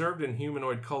had observed in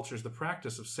humanoid cultures the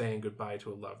practice of saying goodbye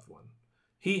to a loved one.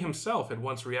 He himself had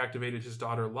once reactivated his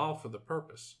daughter Lal for the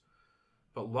purpose,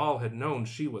 but Lal had known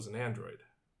she was an android.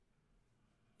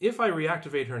 If I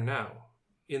reactivate her now,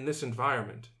 in this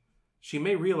environment, she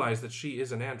may realize that she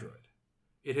is an android.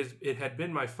 It had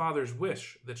been my father's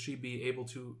wish that she be able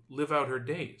to live out her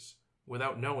days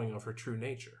without knowing of her true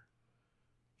nature.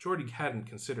 Geordi hadn't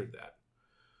considered that.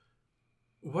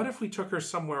 What if we took her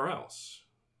somewhere else?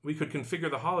 We could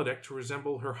configure the holodeck to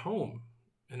resemble her home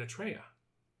in Atreya.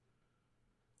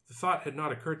 The thought had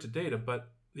not occurred to Data,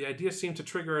 but the idea seemed to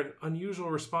trigger an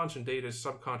unusual response in Data's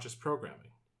subconscious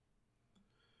programming.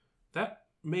 That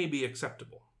may be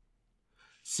acceptable.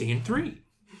 Scene 3.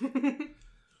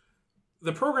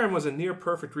 The program was a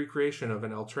near-perfect recreation of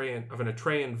an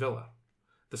Atreyan villa.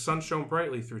 The sun shone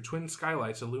brightly through twin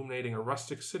skylights illuminating a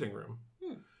rustic sitting room.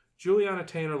 Juliana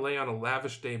Taylor lay on a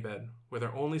lavish daybed, with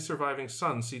her only surviving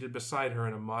son seated beside her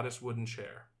in a modest wooden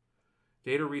chair.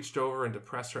 Data reached over and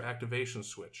depressed her activation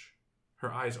switch.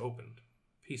 Her eyes opened,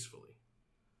 peacefully.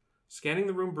 Scanning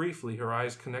the room briefly, her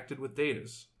eyes connected with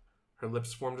Data's. Her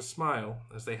lips formed a smile,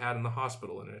 as they had in the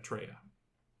hospital in Atreya.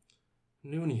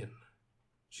 Noonien,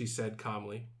 she said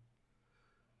calmly.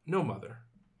 No, Mother.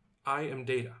 I am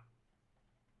Data.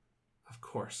 Of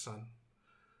course, son.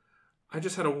 I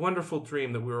just had a wonderful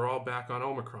dream that we were all back on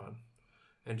Omicron.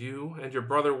 And you and your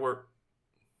brother were...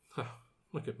 Oh,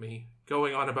 look at me,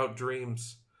 going on about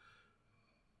dreams.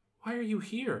 Why are you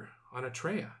here, on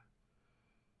Atreya?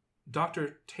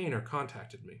 Dr. Tainer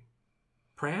contacted me.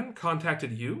 Pran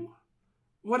contacted you?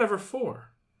 Whatever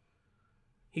for?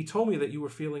 He told me that you were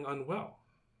feeling unwell.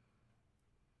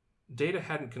 Data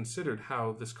hadn't considered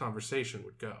how this conversation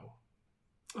would go.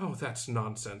 Oh, that's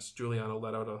nonsense, Juliana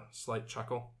let out a slight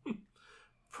chuckle.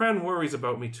 Pran worries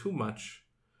about me too much.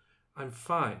 I'm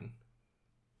fine.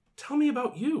 Tell me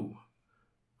about you.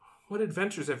 What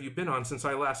adventures have you been on since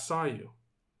I last saw you?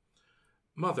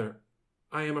 Mother,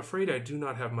 I am afraid I do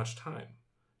not have much time.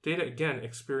 Data again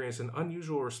experienced an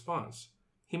unusual response.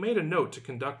 He made a note to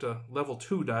conduct a level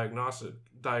 2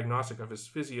 diagnostic of his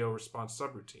physio-response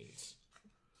subroutines.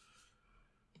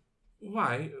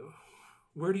 Why?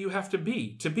 Where do you have to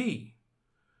be?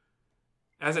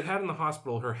 As it had in the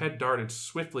hospital, her head darted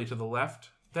swiftly to the left,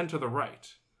 then to the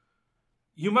right.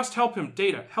 You must help him,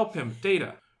 Data! Help him,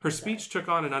 Data! Her speech took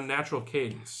on an unnatural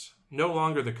cadence, no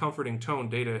longer the comforting tone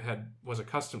Data was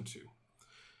accustomed to.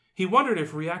 He wondered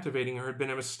if reactivating her had been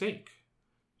a mistake.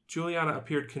 Juliana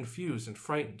appeared confused and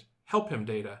frightened. Help him,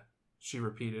 Data, she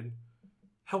repeated.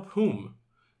 Help whom?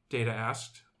 Data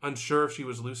asked, unsure if she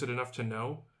was lucid enough to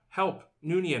know. Help,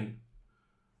 Noonien.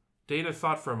 Data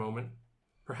thought for a moment.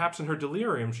 Perhaps in her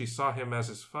delirium she saw him as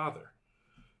his father.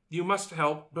 You must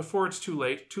help before it's too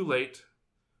late.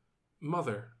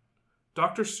 Mother,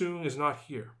 Dr. Soong is not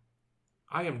here.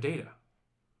 I am Data.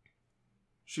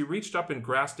 She reached up and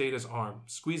grasped Data's arm,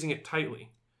 squeezing it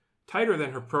tightly, tighter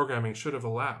than her programming should have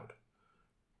allowed.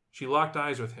 She locked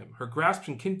eyes with him. Her grasp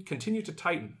continued to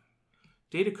tighten.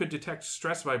 Data could detect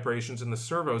stress vibrations in the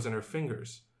servos in her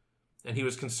fingers, and he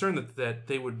was concerned that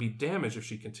they would be damaged if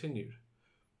she continued.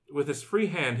 With his free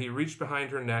hand, he reached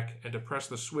behind her neck and depressed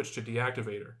the switch to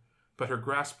deactivate her, but her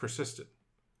grasp persisted.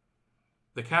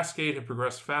 The cascade had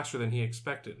progressed faster than he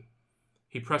expected.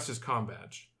 He pressed his comm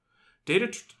badge.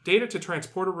 Data to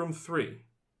Transporter Room 3.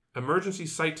 Emergency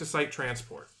site-to-site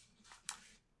transport.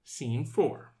 Scene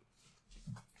 4.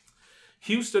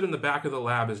 Hugh stood in the back of the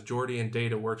lab as Geordi and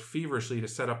Data worked feverishly to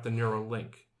set up the neural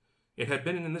link. It had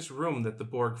been in this room that the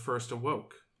Borg first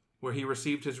awoke, where he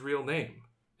received his real name,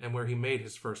 and where he made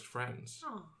his first friends.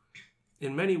 Oh.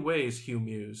 In many ways, Hugh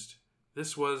mused,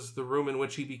 this was the room in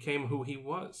which he became who he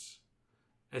was.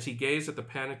 As he gazed at the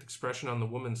panicked expression on the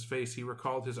woman's face, he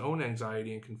recalled his own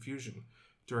anxiety and confusion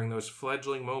during those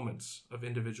fledgling moments of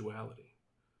individuality.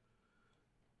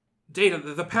 Data,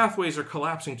 the pathways are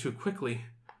collapsing too quickly.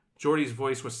 Geordie's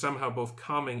voice was somehow both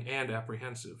calming and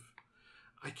apprehensive.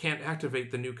 I can't activate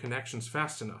the new connections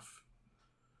fast enough.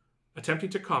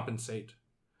 Attempting to compensate,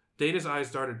 Data's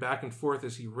eyes darted back and forth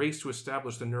as he raced to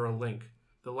establish the neural link.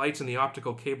 The lights in the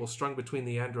optical cable strung between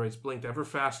the androids blinked ever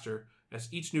faster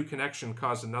as each new connection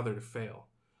caused another to fail.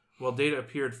 While Data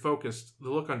appeared focused, the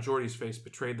look on Geordie's face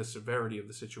betrayed the severity of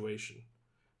the situation.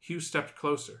 Hugh stepped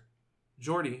closer.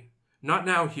 Geordie, not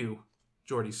now, Hugh,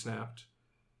 Geordie snapped.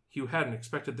 Hugh hadn't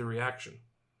expected the reaction,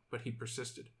 but he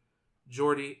persisted.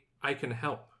 Geordie, I can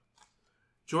help.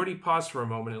 Geordie paused for a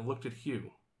moment and looked at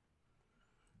Hugh.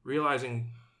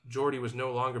 Realizing Geordie was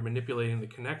no longer manipulating the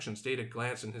connections, Data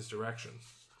glanced in his direction.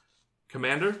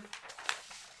 Commander?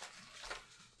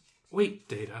 Wait,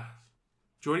 Data.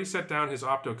 Geordie set down his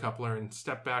optocoupler and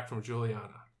stepped back from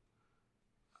Juliana.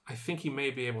 I think he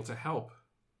may be able to help.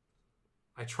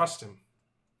 I trust him.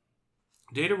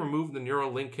 Data removed the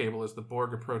neural link cable as the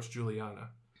Borg approached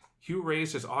Juliana. Hugh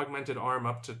raised his augmented arm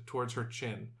up towards her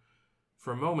chin.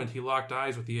 For a moment, he locked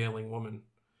eyes with the ailing woman,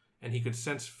 and he could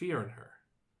sense fear in her.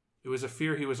 It was a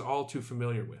fear he was all too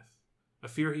familiar with, a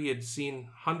fear he had seen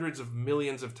hundreds of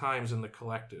millions of times in the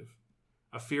collective,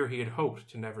 a fear he had hoped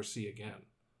to never see again.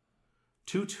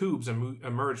 2 tubes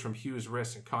emerged from Hugh's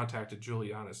wrist and contacted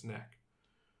Juliana's neck.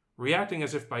 Reacting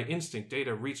as if by instinct,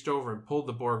 Data reached over and pulled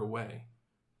the Borg away.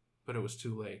 But it was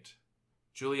too late.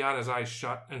 Juliana's eyes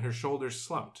shut and her shoulders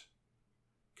slumped.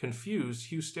 Confused,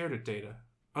 Hugh stared at Data,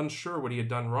 unsure what he had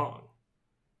done wrong.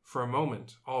 For a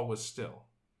moment, all was still.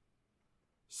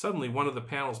 Suddenly, one of the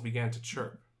panels began to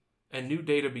chirp, and new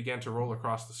data began to roll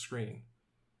across the screen.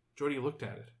 Geordie looked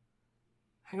at it.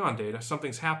 Hang on, Data,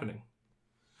 something's happening.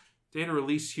 Data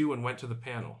released Hugh and went to the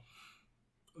panel.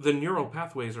 The neural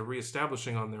pathways are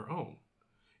reestablishing on their own.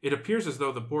 It appears as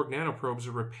though the Borg nanoprobes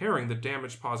are repairing the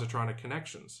damaged positronic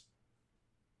connections.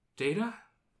 Data?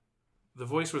 The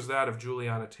voice was that of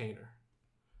Juliana Tainer.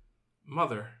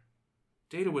 Mother,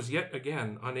 Data was yet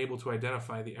again unable to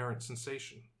identify the errant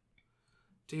sensation.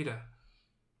 Data,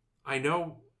 I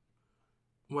know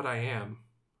what I am.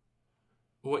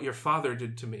 What your father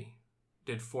did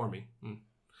for me.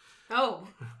 Oh.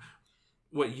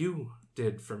 What you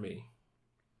did for me.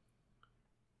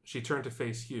 She turned to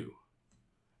face Hugh.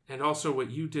 And also what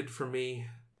you did for me.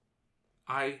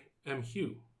 I am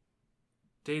Hugh.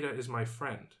 Data is my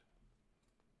friend.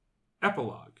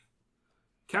 Epilogue.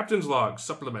 Captain's log,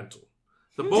 supplemental.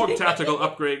 The Borg tactical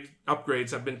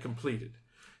upgrades have been completed.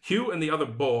 Hugh and the other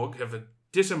Borg have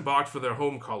disembarked for their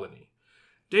home colony.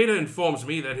 Data informs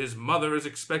me that his mother is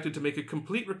expected to make a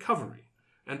complete recovery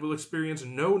and will experience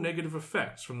no negative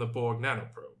effects from the Borg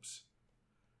nanoprobes.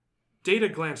 Data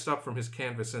glanced up from his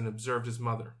canvas and observed his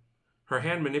mother. Her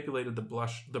hand manipulated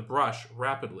the brush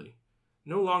rapidly,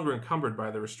 no longer encumbered by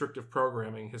the restrictive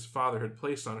programming his father had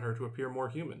placed on her to appear more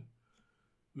human.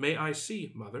 May I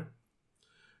see, Mother?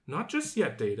 Not just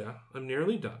yet, Data. I'm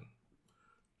nearly done.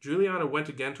 Juliana went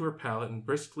again to her palette and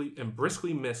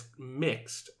briskly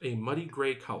mixed a muddy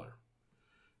gray color.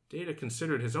 Data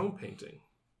considered his own painting,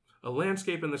 a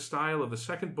landscape in the style of the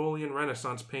second Boolean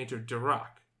Renaissance painter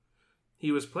Dirac.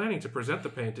 He was planning to present the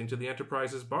painting to the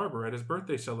Enterprise's barber at his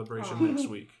birthday celebration next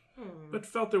week, but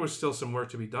felt there was still some work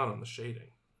to be done on the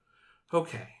shading.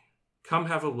 Okay, come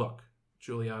have a look,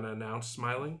 Juliana announced,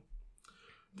 smiling.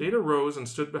 Data rose and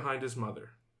stood behind his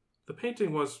mother. The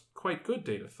painting was quite good,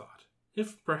 Data thought,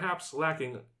 if perhaps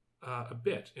lacking a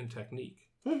bit in technique.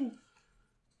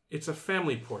 It's a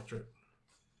family portrait.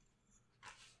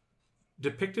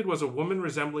 Depicted was a woman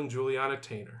resembling Juliana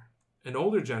Tainer, an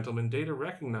older gentleman Data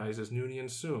recognized as Noonien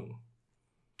Soong.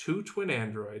 2 twin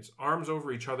androids, arms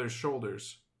over each other's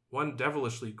shoulders, one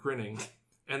devilishly grinning,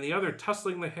 and the other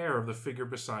tussling the hair of the figure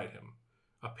beside him.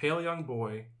 A pale young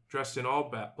boy, dressed in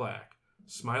all black,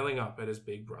 smiling up at his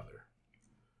big brother.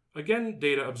 Again,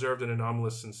 Data observed an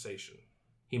anomalous sensation.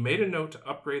 He made a note to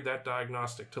upgrade that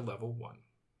diagnostic to level 1.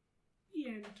 The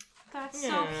end. That's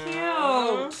so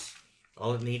cute.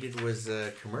 All it needed was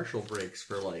commercial breaks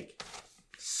for, like,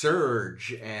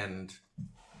 Surge and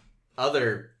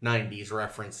other 90s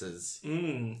references.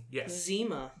 Yes.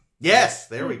 Zima. Yes,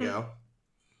 there we go.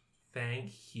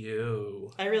 Thank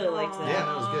you. I really liked that. Yeah,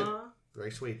 that was good.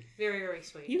 Very sweet. Very, very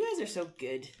sweet. You guys are so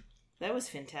good. That was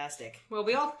fantastic. Well,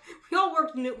 we all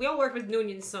worked with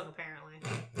Noonien Soong apparently.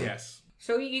 Yes.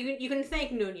 So you can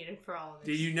thank Noonien for all of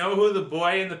this. Do you know who the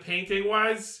boy in the painting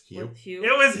was? Hugh.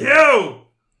 It was Hugh!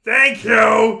 Thank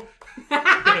you!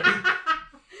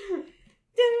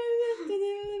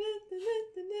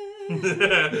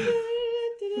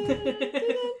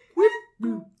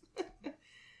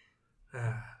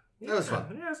 That was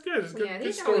fun. Yeah, it's good. It's good, Yeah, good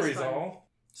these are always stories, fun. all.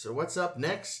 So what's up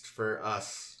next for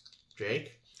us,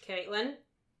 Jake? Caitlin.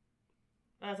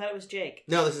 I thought it was Jake.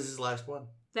 No, this is his last one.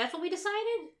 That's what we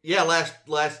decided? Yeah,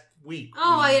 last week.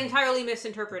 Oh, I entirely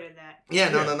misinterpreted that. Yeah,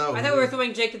 no. I thought we were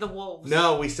throwing Jake to the wolves.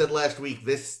 No, we said last week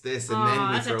this, and then we throw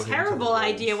him that's a to the terrible wolves.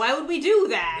 idea. Why would we do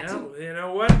that? You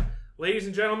know what? Ladies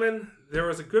and gentlemen, there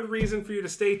was a good reason for you to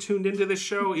stay tuned into this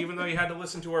show, even though you had to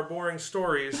listen to our boring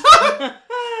stories.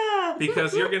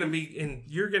 Because you're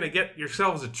gonna get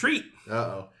yourselves a treat.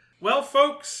 Uh-oh. Well,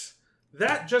 folks,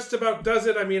 that just about does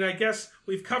it. I mean, I guess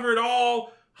we've covered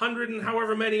all 100 and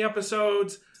however many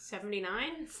episodes.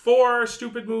 79? 4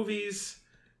 stupid movies,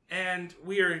 and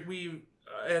we've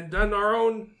done our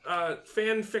own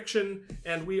fan fiction,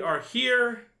 and we are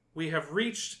here. We have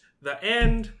reached the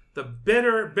end, the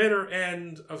bitter, bitter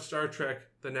end of Star Trek: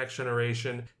 The Next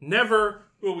Generation. Never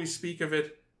will we speak of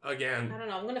it again. I don't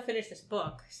know. I'm going to finish this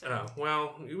book. So. Oh,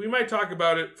 well, we might talk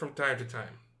about it from time to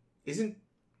time.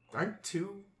 Aren't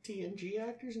 2 TNG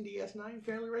actors in DS9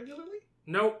 fairly regularly?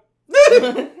 Nope.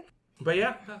 But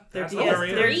yeah, that's They're where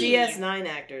we they're are. DS9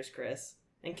 actors, Chris.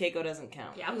 And Keiko doesn't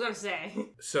count. Yeah, I was going to say.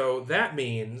 So that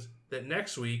means that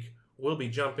next week we'll be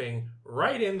jumping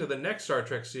right into the next Star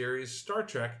Trek series, Star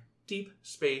Trek Deep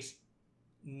Space.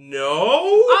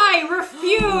 No? I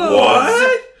refuse!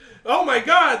 What? Oh my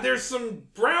god, there's some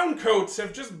brown coats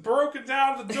have just broken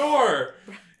down the door.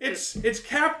 It's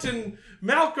Captain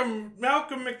Malcolm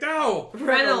McDowell.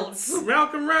 Reynolds.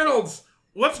 Malcolm Reynolds.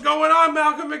 What's going on,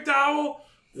 Malcolm McDowell?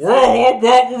 Well, I'm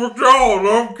Malcolm McDowell, and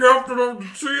I'm captain of the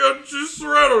TNG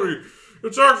Serenity.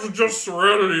 It's actually just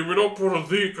Serenity. We don't put a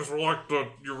 "the" because we like the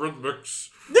Eurythmics.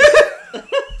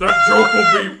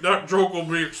 That joke will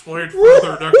be explained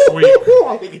further next week.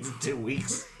 I think it's 2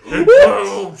 weeks. And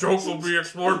that joke will be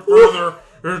explored further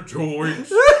in 2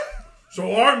 weeks.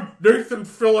 So I'm Nathan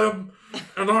Phillip,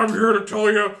 and I'm here to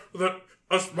tell you that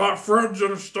us, my friends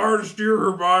at A Star to Steer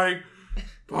Her By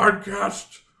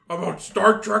podcast about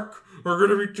Star Trek are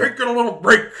going to be taking a little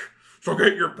break. So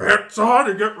get your pants on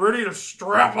and get ready to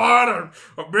strap on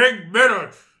a big bit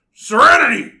of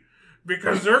Serenity,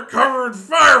 because they're covering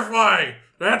Firefly.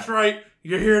 That's right.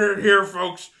 You heard it here,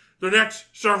 folks. The next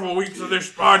several weeks of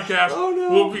this podcast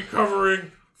will be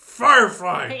covering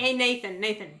Firefly. Hey, Nathan.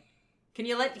 Can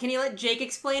you let Jake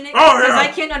explain it? Oh, yeah. Because I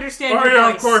can't understand your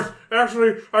yeah, voice. of course.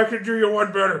 Actually, I can do you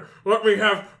one better. Let me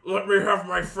have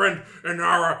my friend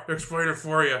Inara explain it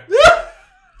for you.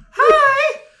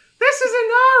 Hi, this is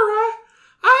Inara.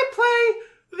 I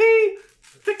play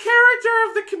the character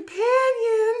of the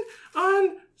companion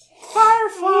on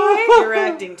Firefly. You're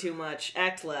acting too much.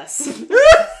 Act less.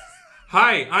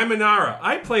 Hi, I'm Inara.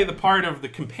 I play the part of the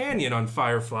companion on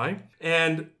Firefly,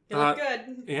 and You look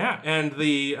good. yeah, and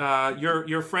the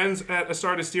your friends at A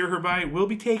Star to Steer Her By will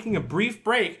be taking a brief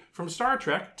break from Star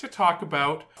Trek to talk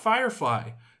about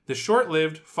Firefly, the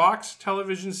short-lived Fox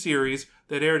television series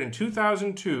that aired in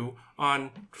 2002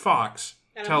 on Fox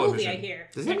And television. a movie, I hear.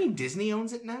 Does that mean Disney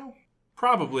owns it now?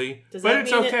 Probably, Does but that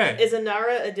it's mean okay. Is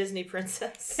Inara a Disney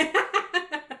princess?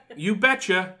 You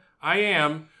betcha, I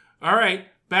am. All right,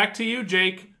 back to you,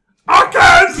 Jake.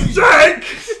 Okay, Jake.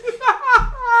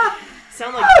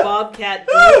 Sound like Bobcat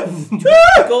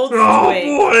Gold Oh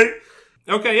boy.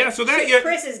 Okay, yeah. So that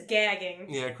Chris is gagging.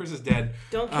 Yeah, Chris is dead.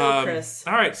 Don't kill Chris.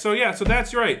 All right, so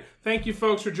that's right. Thank you,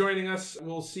 folks, for joining us.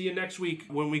 We'll see you next week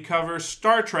when we cover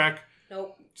Star Trek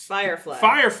Nope.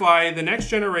 Firefly, The Next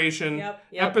Generation, Yep.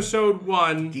 Episode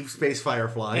 1 Deep Space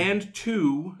Firefly. and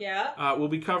 2. Yeah. We'll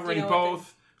be covering Do you know what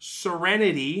both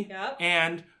Serenity Yep.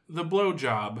 and The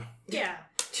Blowjob. Yeah.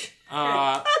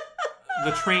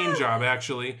 The train job,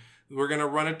 actually. We're going to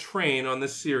run a train on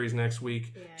this series next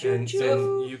week. Yeah. And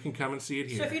Choo-choo. you can come and see it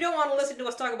here. So if you don't want to listen to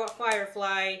us talk about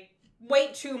Firefly,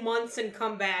 wait 2 months and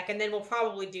come back, and then we'll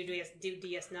probably do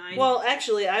DS9. Well,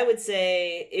 actually, I would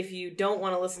say if you don't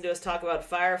want to listen to us talk about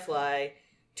Firefly,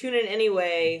 tune in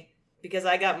anyway, because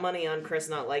I got money on Chris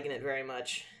not liking it very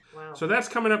much. Wow. So that's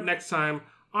coming up next time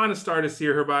on A Star to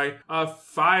Steer Her By, a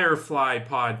Firefly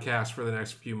podcast for the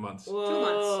next few months.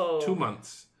 Whoa. 2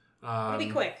 months. It'll be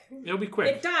quick. It'll be quick.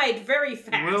 It died very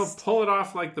fast. We'll pull it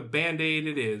off like the Band-Aid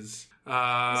it is. This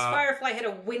Firefly had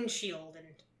a windshield and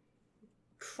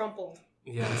crumpled.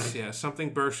 Yes,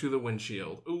 something burst through the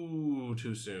windshield. Ooh,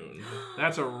 too soon.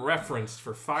 That's a reference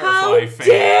for Firefly How fans.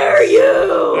 dare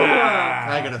you! Ah.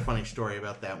 I got a funny story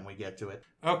about that when we get to it.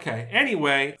 Okay,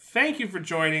 anyway, thank you for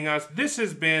joining us. This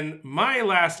has been my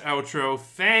last outro.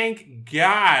 Thank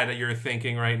God you're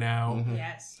thinking right now.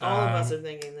 Yes. All of us are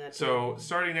thinking that. So,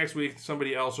 starting next week,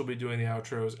 somebody else will be doing the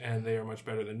outros, and they are much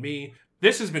better than me.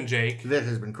 This has been Jake. This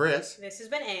has been Chris. This has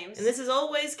been Ames. And this is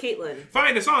always Caitlin.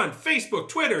 Find us on Facebook,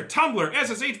 Twitter, Tumblr,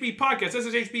 SSHB Podcast,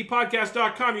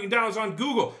 SSHBpodcast.com. You can download us on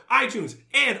Google, iTunes,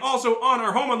 and also on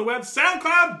our home on the web,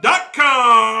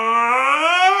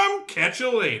 SoundCloud.com. Catch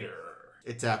you later.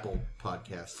 It's Apple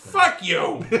Podcasts. Fuck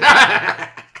you.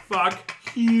 Fuck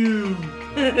you.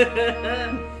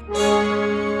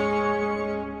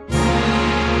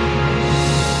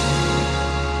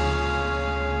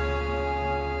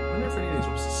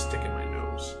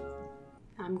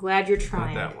 I'm glad you're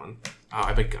trying. Not that one. Oh,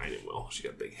 I bet Guinan will. She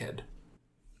got a big head.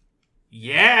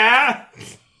 Yeah!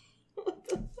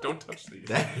 Don't touch these.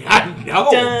 No!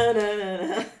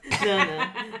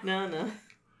 No.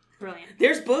 Brilliant.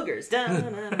 There's boogers.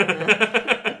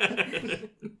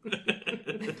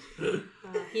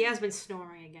 He has been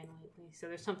snoring again lately, so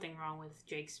there's something wrong with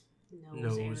Jake's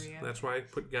nose area. That's why I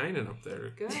put Guinan up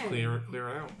there. Good. Clear it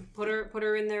out. Put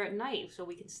her in there at night so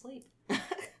we can sleep.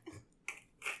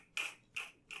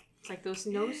 It's like those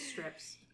nose strips.